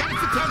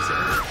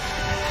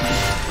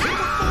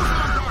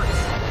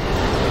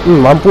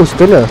mampus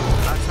kena.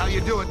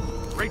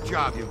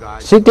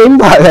 Saya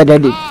tembak lah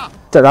tadi.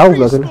 Tak tahu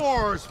lah kena.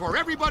 For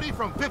everybody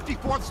from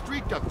 54th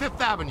Street to 5th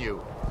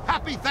Avenue.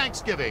 Happy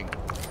Thanksgiving.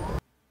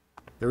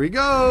 There he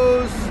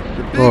goes.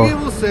 The big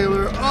evil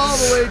sailor all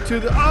the way to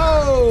the...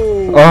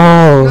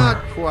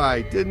 Not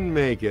quite. Didn't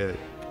make it.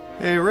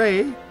 Hey,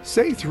 Ray,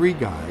 say 3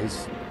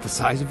 guys the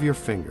size of your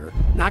finger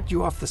knocked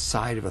you off the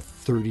side of a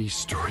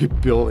 30-story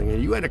building and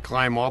you had to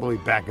climb all the way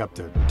back up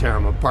to tear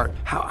them apart.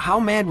 How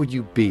mad would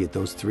you be at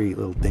those 3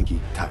 little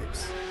dinky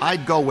types?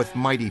 I'd go with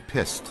mighty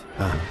pissed.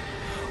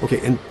 Okay,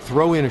 and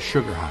throw in a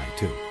sugar high,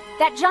 too.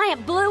 That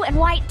giant blue and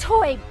white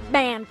toy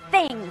man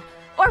thing,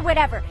 or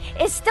whatever,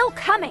 is still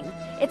coming.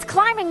 It's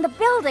climbing the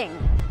building.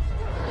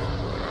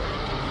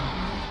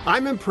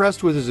 I'm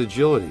impressed with his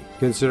agility,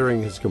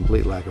 considering his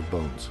complete lack of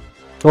bones.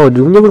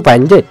 Dulunya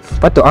berpanjat.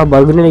 Patut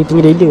barunya lagi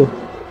tinggi dari dia.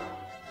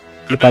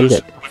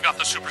 Berpanjat. We've got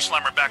the Super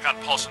Slammer back on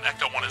pulse and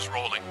Ecto 1 is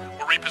rolling.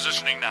 We're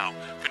repositioning now.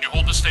 Can you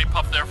hold the Stay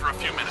Puft there for a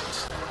few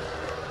minutes?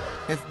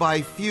 If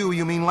by few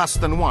you mean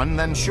less than 1,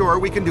 then sure,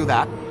 we can do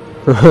that.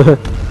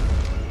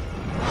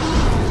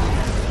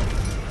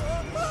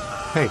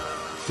 Hey,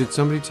 did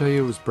somebody tell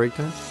you it was break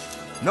time?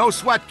 No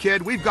sweat,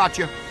 kid. We've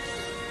got you.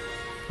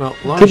 Well,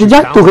 long kita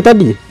jatuh ke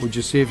tadi? Would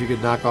you see if you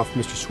could knock off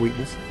Mr.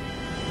 Sweetness?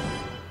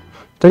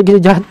 Tadi kita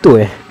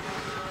jatuh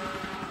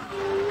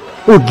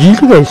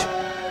gila guys.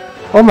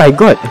 Oh my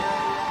god.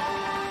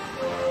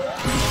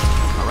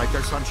 Alright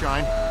there,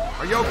 sunshine.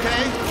 Are you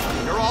okay?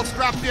 You're all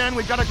strapped in.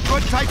 We've got a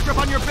good tight grip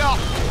on your belt.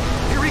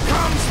 Here he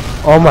comes.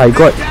 Oh my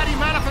god. Daddy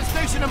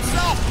manifestation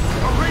himself.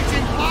 A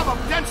raging blob of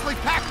densely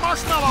packed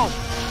marshmallow.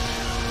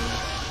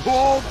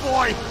 Oh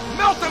boy.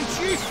 Melt him,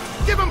 Chief.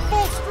 Give him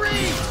full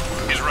screen.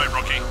 He's right,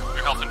 rookie.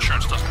 Your health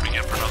insurance doesn't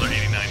begin for another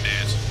 89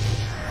 days.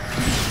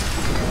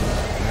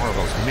 More of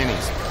those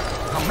minis.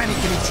 How many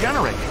can he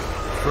generate?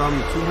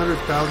 From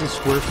 200,000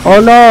 square feet. Oh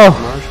no!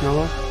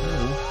 Marshmallow?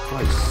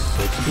 Like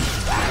 60.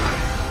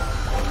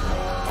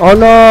 Oh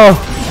no!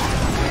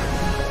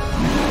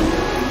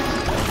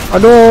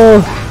 Aduh!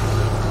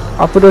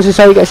 Apa dosa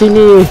saya kat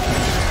sini?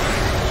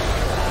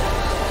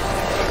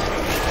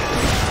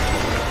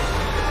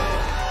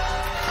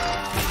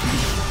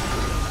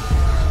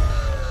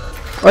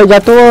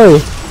 Jatuh oi!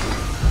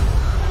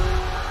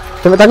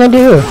 Tembak tangan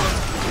dia.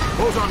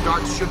 Boson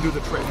darts should do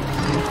the trick.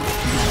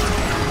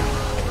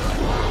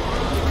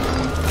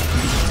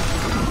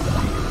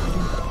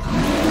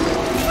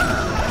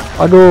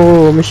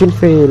 Aduh, mission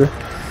fail.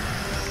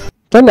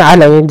 Macam mana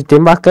halang yang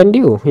ditembakkan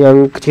dia?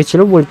 Yang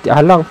kecil-kecil boleh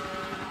halang.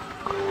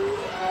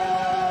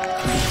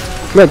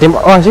 Nak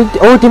tembak.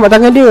 Tembak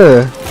tangan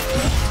dia.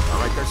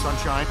 Alright there,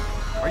 sunshine.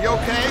 Are you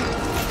okay?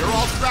 You're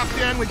all strapped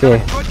in. We've got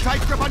a good tight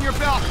grip on your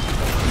belt.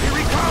 Here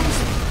he comes.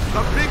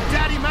 The Big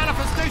Daddy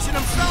manifestation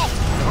himself.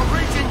 A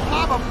raging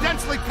blob of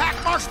densely packed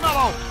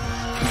marshmallow.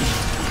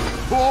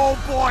 Oh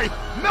boy.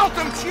 Melt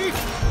him, Chief.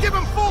 Give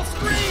him full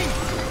screen.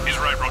 He's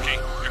right, rookie.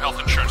 Your health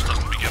insurance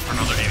doesn't begin for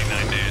another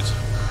 89 days.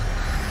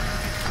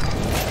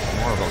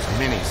 More of those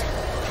minis.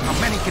 How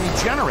many can he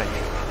generate?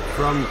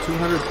 From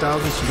 200,000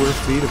 square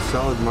feet of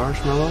solid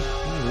marshmallow?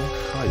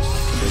 Probably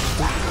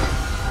 60.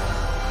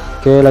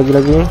 Okay,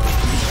 lagi-lagi.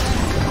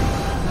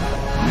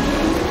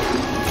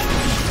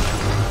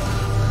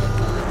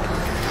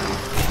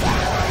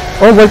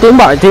 Boleh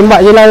tembak.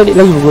 Tembak je lah lagi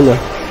berguna.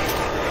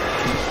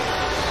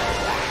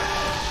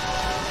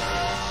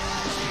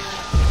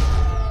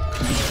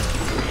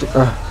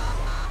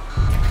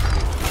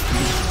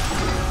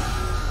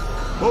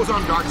 Boson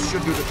darts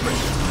should do the trick.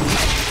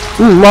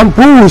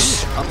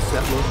 Mampus.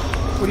 Upset look.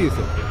 What do you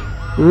think?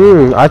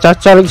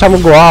 Acah-acah lagi sama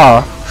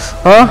gua.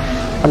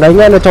 Anda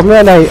ingat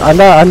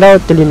anda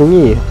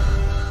terlindungi.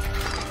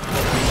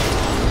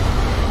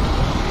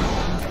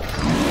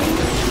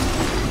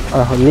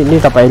 Ni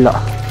tak payah elak.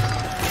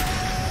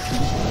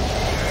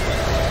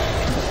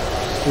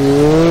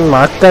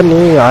 Makan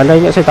ni. Anda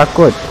ingat saya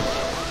takut.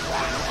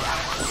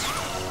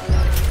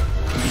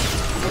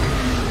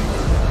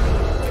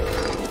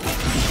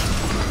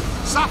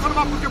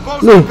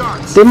 Ni,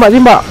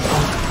 tembak.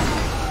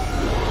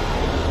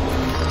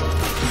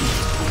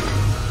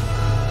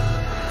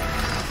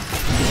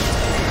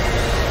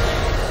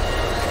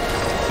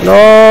 No.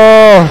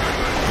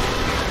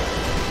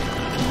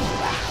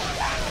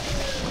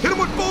 Hit him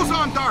with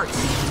boson darts.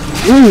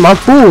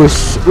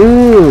 Mampus.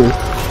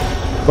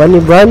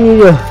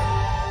 Berani je.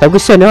 Tapi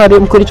kesian lah,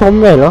 adik muka dia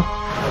comel lah.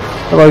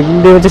 Kalau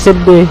dia macam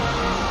sedih.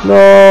 No,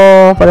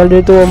 padahal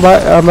dia tu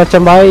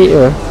macam baik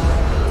je.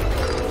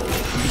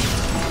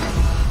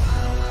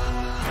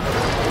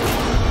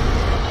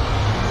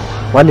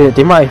 Mana nak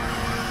tembak ni?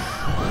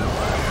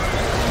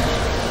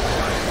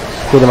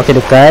 Okay, dia makin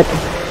dekat.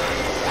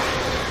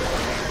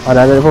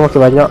 Anak-anak dia pun makin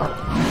banyak.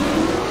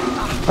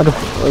 Aduh.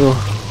 No.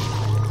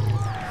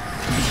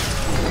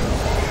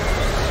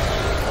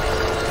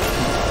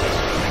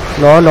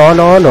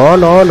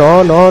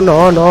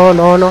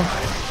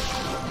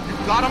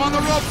 Got him on the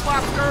rope,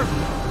 Lobster.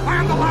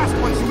 Find the last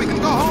one so we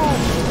can go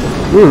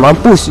home.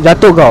 Mampus,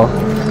 jatuh kau.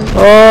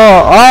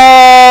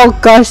 Oh,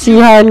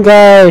 kasihan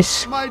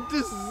guys. My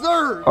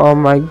dessert. Oh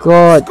my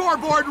god.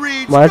 Scoreboard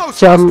reads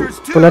Macam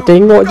Ghostbusters 2. pernah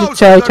tengok je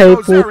cai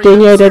putih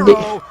ni adik-adik.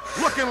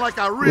 Looking like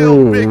a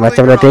real big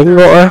Macam leaguer dah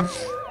tengok out lah.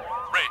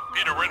 Ray,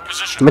 Peter, we're in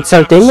position. Macam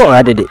selalu tengok lah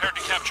adik-adik. Prepare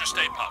to capture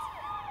Stay Puft.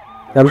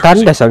 Dalam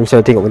tandas lah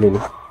selalu tengok benda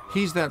ni.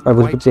 He's that Ah,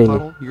 white putih ni.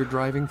 puddle you're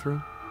driving through?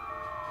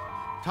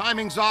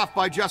 Timing's off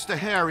by just a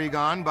hair,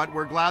 Egon, but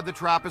we're glad the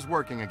trap is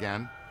working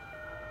again.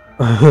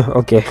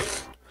 Okay.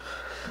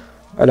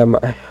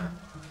 Alamak.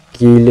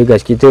 Gila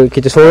guys, kita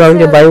seorang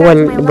je buy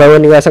one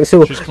dengan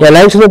saksu. Yang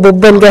lain semua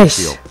beban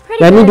guys.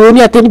 Yang ni dua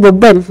ni atas ni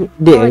beban.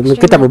 Dek,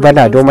 mereka tak beban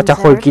lah. Diorang macam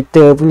hold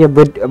kita punya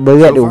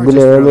berat tu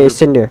guna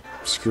medicine dia.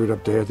 Screwed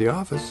up day at the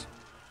office.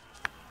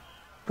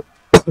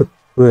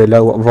 Weh,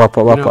 lawak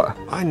bapak.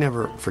 I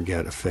never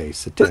forget a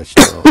face attached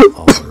to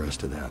all the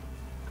rest of that.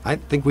 I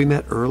think we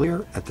met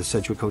earlier at the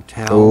Sedgwick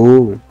Hotel.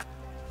 Oh.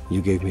 You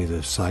gave me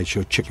the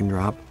sideshow chicken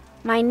drop.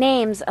 My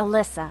name's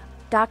Alyssa.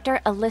 Dr.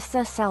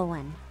 Alyssa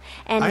Selwyn.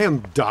 And I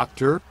am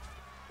Dr.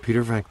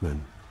 Peter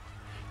Venkman.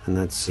 And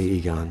that's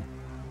Egon.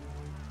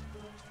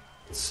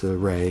 It's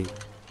Ray,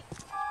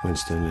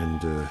 Winston, and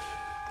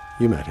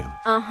you met him.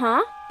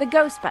 the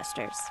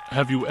Ghostbusters.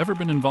 Have you ever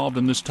been involved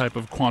in this type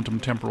of quantum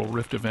temporal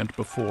rift event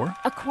before?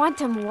 A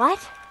quantum what?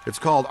 It's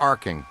called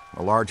arcing,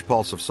 a large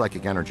pulse of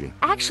psychic energy.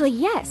 Actually,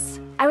 yes.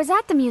 I was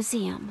at the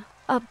museum.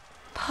 A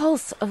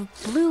pulse of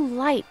blue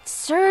light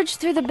surged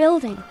through the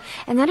building,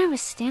 and then I was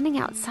standing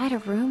outside a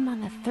room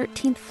on the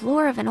 13th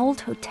floor of an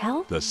old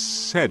hotel. The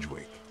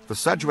Sedgwick. The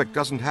Sedgwick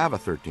doesn't have a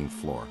 13th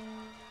floor.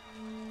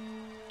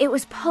 It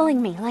was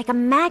pulling me like a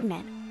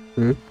magnet.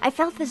 I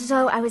felt as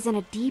though I was in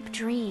a deep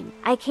dream.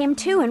 I came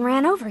to and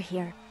ran over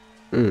here.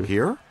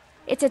 Here?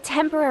 It's a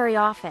temporary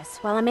office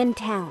while I'm in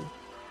town.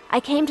 I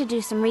came to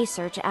do some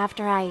research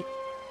after I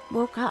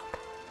woke up.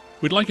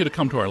 We'd like you to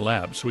come to our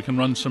lab so we can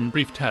run some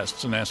brief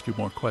tests and ask you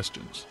more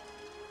questions.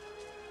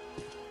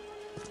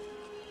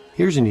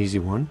 Here's an easy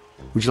one.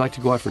 Would you like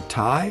to go out for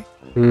Thai?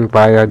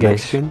 Parah guys.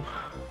 Mexican?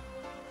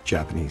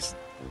 Japanese?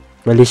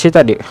 Malaysia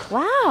tak ada.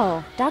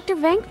 Wow, Dr.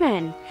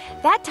 Venkman.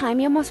 That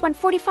time you almost went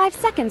 45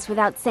 seconds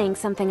without saying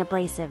something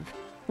abrasive.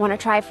 Want to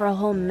try for a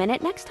whole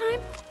minute next time?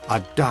 A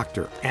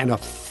doctor, and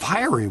a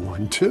fiery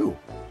one, too.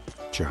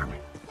 Charming.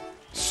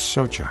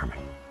 So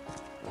charming.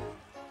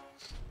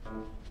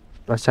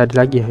 Masih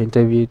ada lagi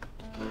interview.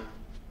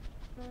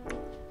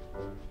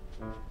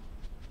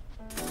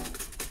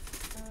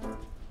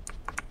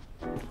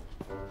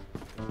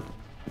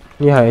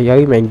 Ni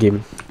hari-hari main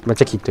game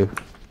macam kita.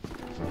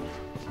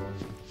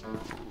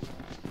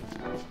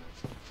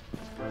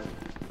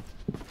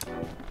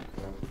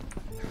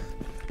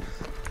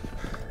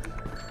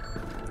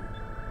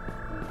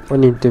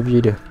 One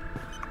interview dia.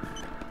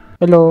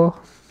 Hello.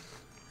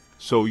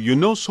 So you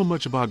know so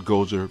much about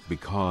Gozer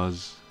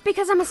because...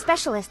 Because I'm a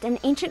specialist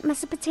in ancient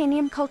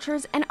Mesopotamian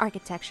cultures and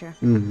architecture.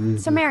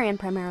 Sumerian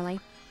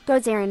primarily.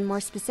 Gozerian more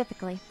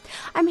specifically.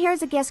 I'm here as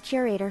a guest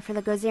curator for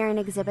the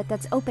Gozerian exhibit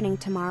that's opening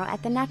tomorrow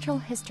at the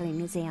Natural History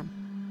Museum.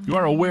 You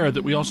are aware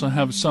that we also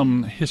have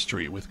some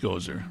history with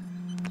Gozer.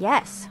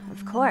 Yes,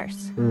 of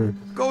course.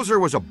 Gozer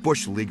was a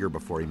bush leaguer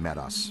before he met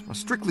us. A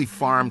strictly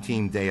farm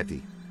team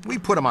deity. We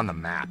put him on the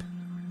map.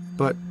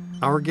 But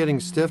our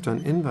getting stiffed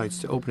on invites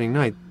to opening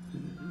night,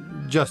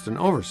 just an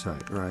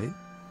oversight, right?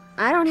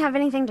 I don't have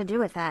anything to do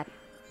with that.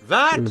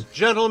 That,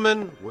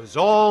 gentlemen, was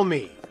all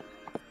me.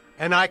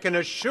 And I can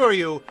assure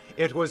you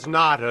it was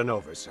not an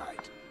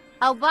oversight.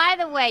 Oh, by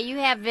the way, you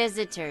have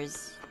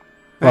visitors.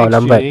 Oh, Thanks,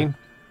 lambat. Jeannie.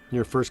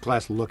 You're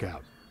first-class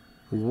lookout.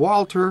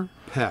 Walter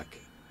Peck.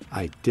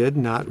 I did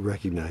not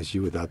recognize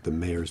you without the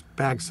mayor's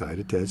backside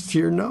attached to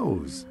your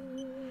nose.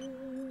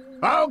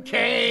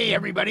 Okay,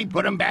 everybody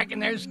put them back in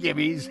their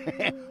skivvies.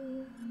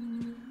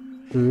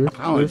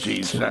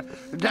 Apologies.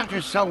 Dr.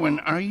 Selwyn,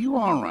 are you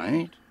all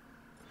right?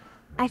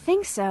 I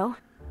think so.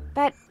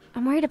 But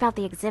I'm worried about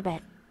the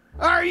exhibit.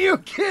 Are you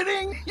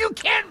kidding? You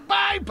can't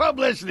buy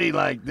publicity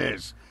like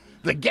this.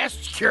 The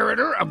guest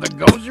curator of the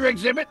Gozer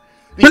exhibit,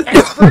 the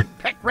expert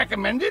Peck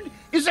recommended,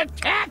 is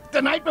attacked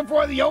the night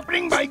before the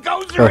opening by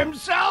Gozer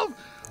himself.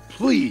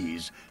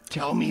 please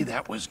tell me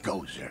that was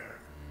Gozer.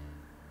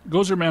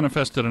 Gozer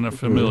manifested in a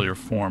familiar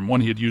form,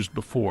 one he had used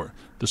before,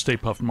 the Stay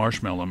Puft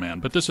Marshmallow Man,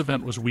 but this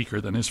event was weaker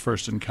than his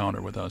first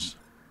encounter with us.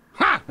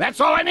 Ha! That's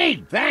all I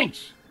need,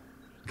 thanks!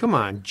 Come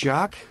on,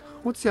 Jock.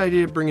 What's the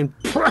idea of bringing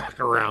Pratt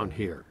around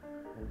here?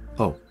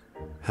 Oh,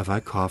 have I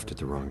coughed at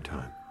the wrong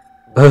time?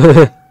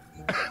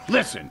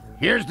 Listen,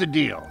 here's the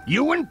deal.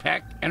 You and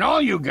Peck and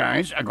all you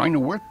guys are going to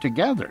work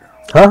together.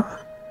 Huh?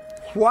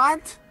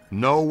 What?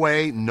 No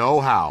way, no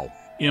how.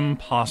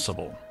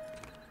 Impossible.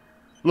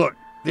 Look,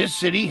 this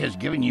city has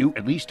given you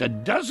at least a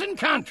dozen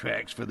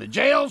contracts for the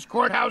jails,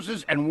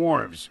 courthouses, and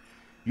wharves.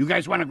 You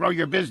guys want to grow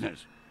your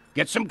business.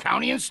 Get some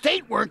county and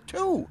state work,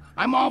 too.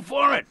 I'm all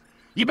for it.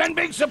 You've been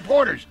big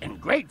supporters, and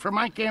great for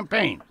my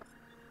campaign.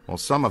 Well,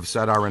 some have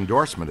said our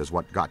endorsement is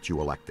what got you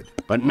elected.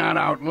 But not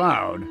out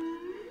loud.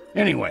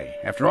 Anyway,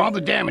 after all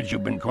the damage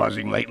you've been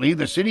causing lately,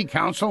 the city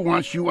council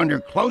wants you under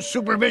close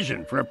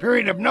supervision for a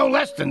period of no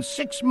less than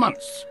 6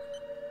 months.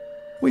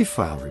 We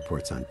file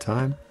reports on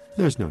time.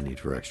 There's no need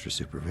for extra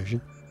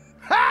supervision.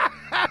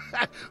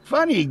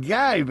 Funny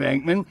guy,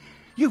 Bankman.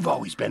 You've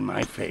always been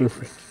my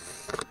favorite.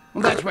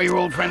 Well, that's where your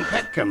old friend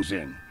Peck comes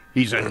in.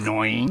 He's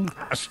annoying,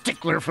 a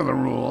stickler for the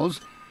rules.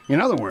 In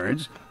other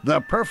words, the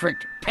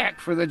perfect Peck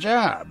for the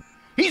job.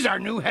 He's our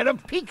new head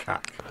of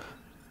Peacock.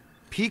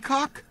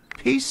 Peacock?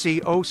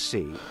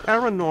 PCOC,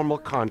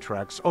 Paranormal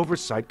Contracts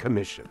Oversight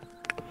Commission.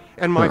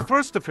 And my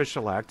first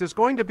official act is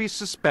going to be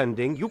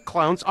suspending you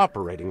clowns'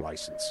 operating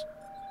license.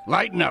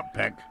 Lighten up,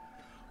 Peck.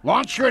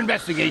 Launch your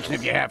investigation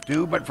if you have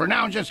to, but for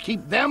now just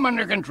keep them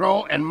under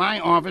control and my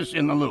office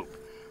in the loop.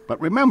 But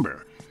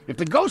remember, if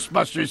the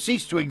Ghostbusters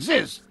cease to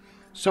exist,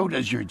 so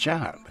does your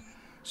job.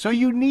 So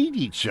you need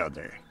each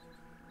other.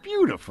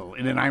 Beautiful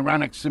in an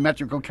ironic,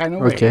 symmetrical kind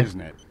of way,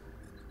 isn't it?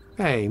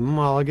 Hey,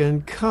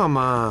 Mulligan, come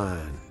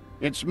on.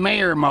 It's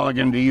Mayor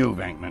Mulligan to you,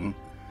 Venkman.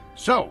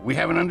 So, we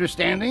have an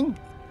understanding?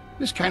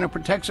 This kind of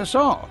protects us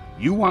all.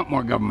 You want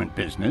more government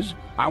business,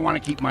 I want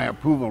to keep my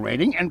approval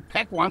rating, and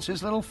Peck wants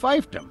his little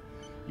fiefdom.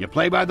 You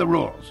play by the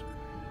rules.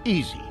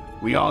 Easy.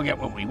 We all get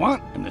what we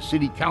want, and the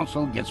city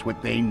council gets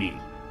what they need.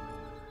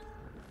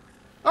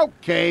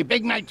 Okay,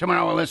 big night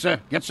tomorrow, Alyssa.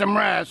 Get some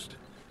rest.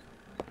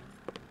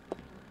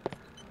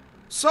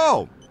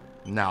 So,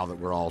 now that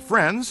we're all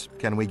friends,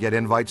 can we get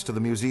invites to the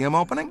museum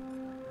opening?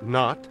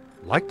 Not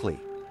likely.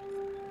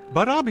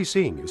 But I'll be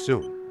seeing you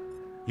soon.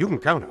 You can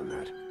count on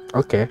that.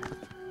 Okay.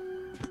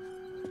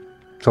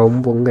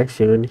 Sombong guys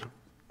ni.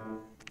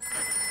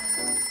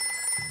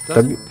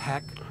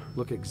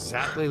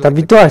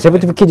 Tapi tu lah, saya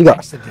terfikir juga.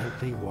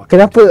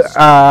 Kenapa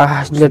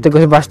Dr.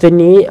 Ghostbusters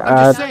ni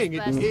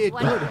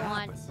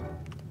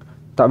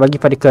tak bagi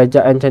pada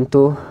kerajaan macam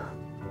tu.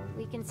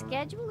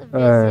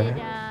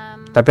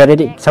 Tapi ada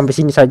sampai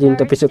sini saja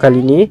untuk episod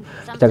kali ni.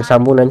 Kita akan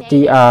sambung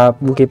nanti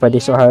mungkin pada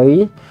esok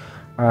hari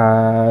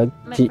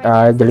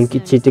dalam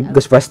cerita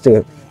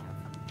Ghostbusters.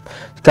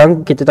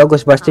 Sekarang kita tahu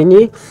Ghostbusters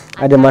ni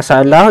ada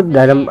masalah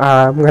dalam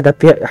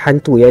menghadapi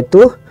hantu,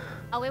 iaitu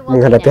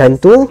menghadapi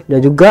hantu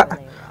dan juga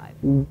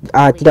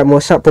tidak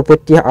merosak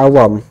properti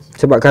awam.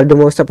 Sebab kalau dia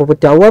merosak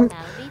properti awam,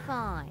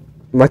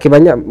 makin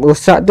banyak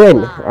merosak tu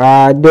kan,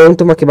 dia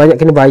tu makin banyak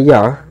kena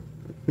bayar.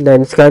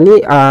 Dan sekarang ni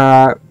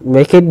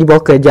mereka di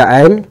bawah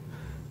kerajaan,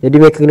 jadi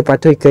mereka kena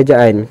patuhi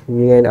kerajaan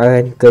dengan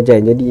arahan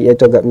kerajaan. Jadi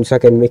itu agak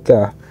menyusahkan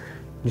mereka.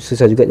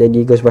 Susah juga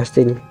jadi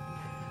Ghostbusters ni.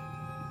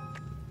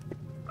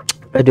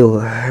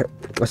 Aduh,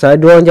 pasal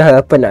ada orang je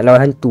harapan nak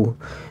lawan hantu.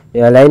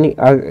 Yang lain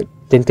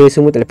tentera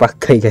semua tak boleh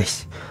pakai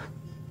guys.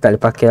 Tak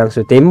boleh pakai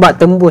langsung, tembak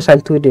tembus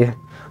hantu dia.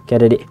 Okay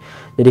adik.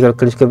 Jadi kalau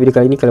kalian suka video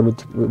kali ni, kalian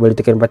boleh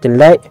tekan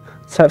button like,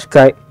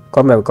 subscribe,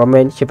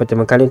 komen, share pada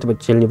teman kalian untuk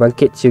channel ni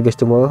bangkit. See you guys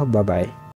tomorrow. Bye bye.